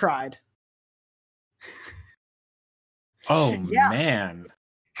almost cried. Oh, yeah. Man.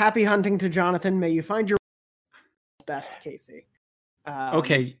 Happy hunting to Jonathan. May you find your best, Casey.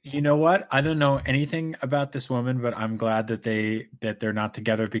 Okay, you know what? I don't know anything about this woman, but I'm glad that they're not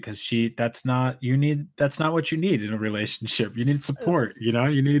together, because that's not what you need in a relationship. You need support, you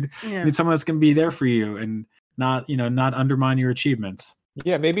need someone that's going to be there for you and not undermine your achievements.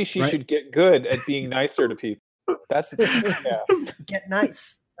 Yeah, maybe she should get good at being nicer to people. That's Get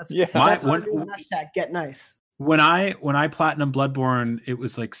nice. That's hashtag get nice. When I platinum Bloodborne, it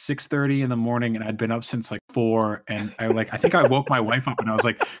was like 6:30 in the morning, and I'd been up since like 4. And I think I woke my wife up, and I was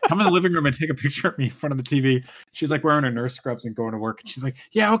like, "Come in the living room and take a picture of me in front of the TV." She's like wearing her nurse scrubs and going to work, and she's like,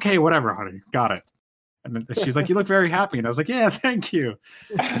 "Yeah, okay, whatever, honey, got it." And then she's like, "You look very happy," and I was like, "Yeah, thank you."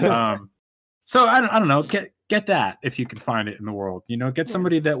 So I don't know, get that if you can find it in the world. Get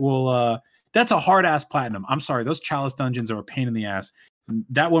somebody that will. That's a hard ass platinum. I'm sorry, those Chalice dungeons are a pain in the ass. I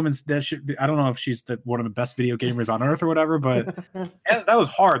don't know if she's one of the best video gamers on earth or whatever, but that was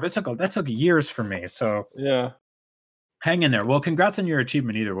hard. That took years for me. So yeah, hang in there. Well, congrats on your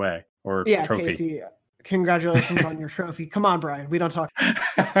achievement either way, or trophy. Casey, congratulations on your trophy. Come on, Brian. We don't talk.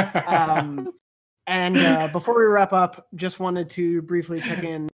 And before we wrap up, just wanted to briefly check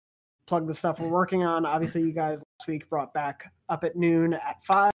in, plug the stuff we're working on. Obviously, you guys last week brought back Up at Noon at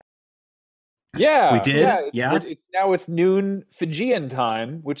 5. Yeah, we did. It's noon Fijian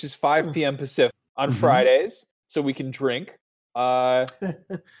time, which is 5 p.m. Pacific on Fridays, so we can drink. It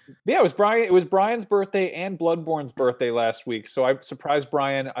was Brian's birthday and Bloodborne's birthday last week, so I surprised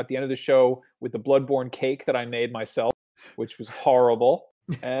Brian at the end of the show with the Bloodborne cake that I made myself, which was horrible.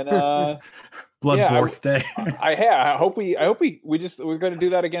 And birthday. I hope we're going to do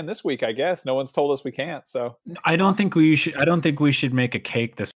that again this week. I guess no one's told us we can't. So I don't think we should make a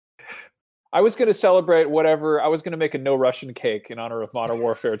cake this. I was going to celebrate whatever. I was going to make a no Russian cake in honor of Modern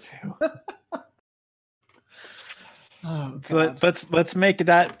Warfare 2. So let's make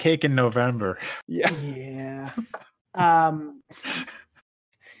that cake in November. Yeah.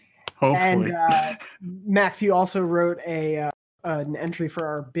 Hopefully. And Max, you also wrote an entry for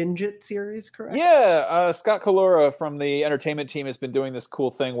our Binge It series, correct? Yeah, Scott Kalora from the entertainment team has been doing this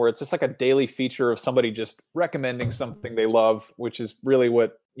cool thing where it's just like a daily feature of somebody just recommending something they love, which is really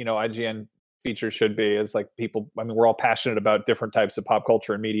what IGN features should be. It's like people, we're all passionate about different types of pop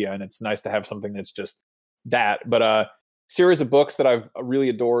culture and media, and it's nice to have something that's just that. But a series of books that I've really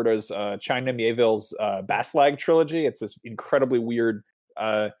adored is China Miéville's Baslag trilogy. It's this incredibly weird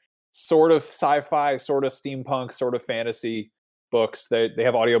sort of sci-fi, sort of steampunk, sort of fantasy books. They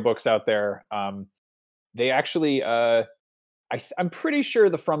have audiobooks out there. They actually I'm pretty sure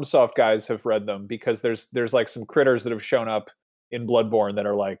the FromSoft guys have read them, because there's like some critters that have shown up in Bloodborne that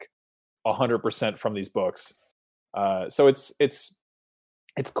are like 100% from these books. So it's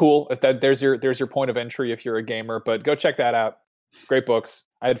cool. If there's your point of entry if you're a gamer, but go check that out. Great books.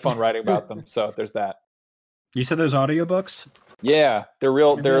 I had fun writing about them. So there's that. You said there's audiobooks? Yeah, they're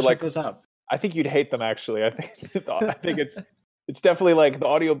real. Maybe they're like those out. I think you'd hate them actually. I think it's definitely like the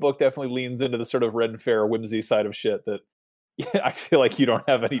audiobook definitely leans into the sort of Red Fair whimsy side of shit that I feel like you don't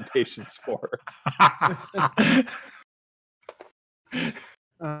have any patience for.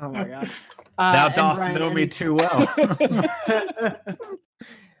 Oh my god! Thou doth know me too well.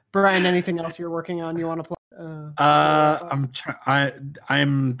 Brian, anything else you're working on? You want to play?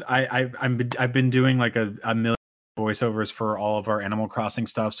 I've been doing like a million voiceovers for all of our Animal Crossing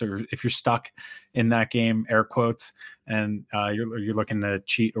stuff. So if you're stuck in that game, air quotes, and you're looking to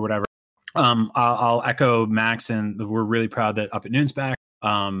cheat or whatever, I'll echo Max, and we're really proud that Up at Noon's back.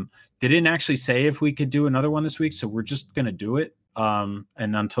 They didn't actually say if we could do another one this week, so we're just gonna do it. And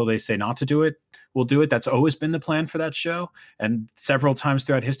until they say not to do it, we'll do it. That's always been the plan for that show. And several times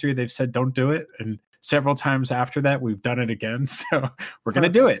throughout history, they've said don't do it, and several times after that. We've done it again, so we're gonna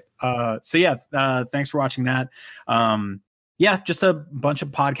do it. Thanks for watching that. Just a bunch of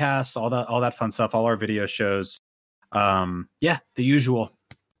podcasts, all that fun stuff, all our video shows. The usual.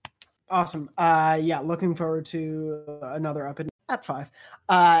 Awesome. Looking forward to another up at 5.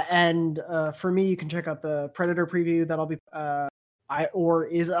 And for me, you can check out the Predator preview that'll be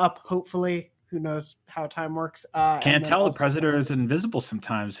is up, hopefully. Who knows how time works. Can't tell. The Predator is invisible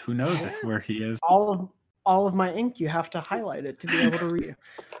sometimes. Who knows where he is? All of my ink, you have to highlight it to be able to read.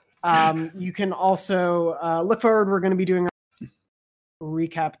 You can also look forward. We're going to be doing a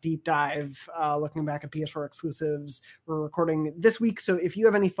recap deep dive, looking back at PS4 exclusives. We're recording this week, so if you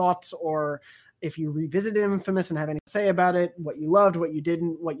have any thoughts or if you revisited Infamous and have anything to say about it, what you loved, what you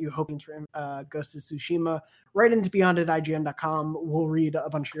didn't, what you hoping for Ghost of Tsushima, write into beyond@ign.com. We'll read a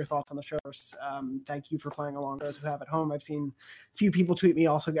bunch of your thoughts on the show. Thank you for playing along. Those who have at home, I've seen a few people tweet me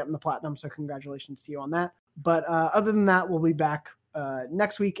also getting the platinum, so congratulations to you on that. But other than that, we'll be back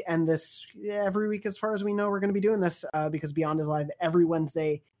next week and every week as far as we know. We're going to be doing this because Beyond is live every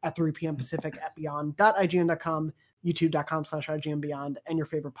Wednesday at 3 p.m. Pacific at beyond.ign.com, youtube.com/IGN Beyond, and your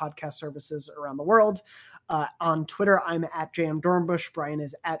favorite podcast services around the world. On Twitter, I'm at JM Dornbush, Brian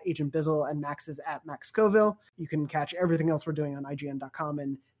is at Agent Bizzle, and Max is at Max Scoville. You can catch everything else we're doing on IGN.com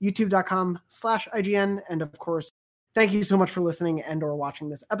and youtube.com/IGN. And of course, thank you so much for listening and or watching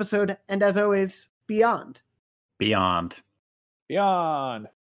this episode. And as always, Beyond. Beyond. Beyond.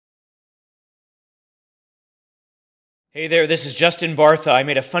 Hey there, this is Justin Bartha. I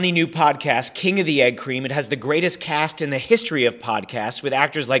made a funny new podcast, King of the Egg Cream. It has the greatest cast in the history of podcasts with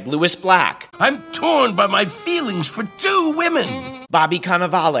actors like Louis Black. I'm torn by my feelings for 2 women. Bobby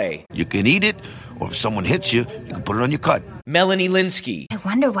Cannavale. You can eat it, or if someone hits you, you can put it on your cut. Melanie Linsky. I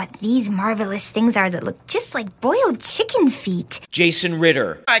wonder what these marvelous things are that look just like boiled chicken feet. Jason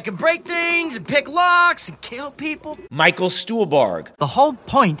Ritter. I can break things and pick locks and kill people. Michael Stuhlbarg. The whole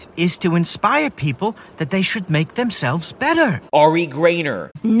point is to inspire people that they should make themselves better. Ari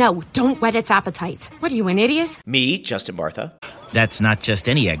Grainer. No, don't whet its appetite. What are you, an idiot? Me, Justin Bartha. That's not just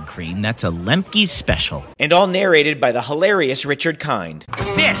any egg cream, that's a Lemke's special. And all narrated by the hilarious Richard Kind.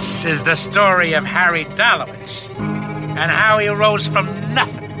 This is the story of Harry Dalowitz and how he rose from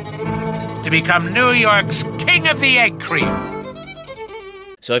nothing to become New York's King of the Egg Cream.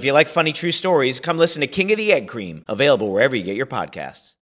 So if you like funny true stories, come listen to King of the Egg Cream, available wherever you get your podcasts.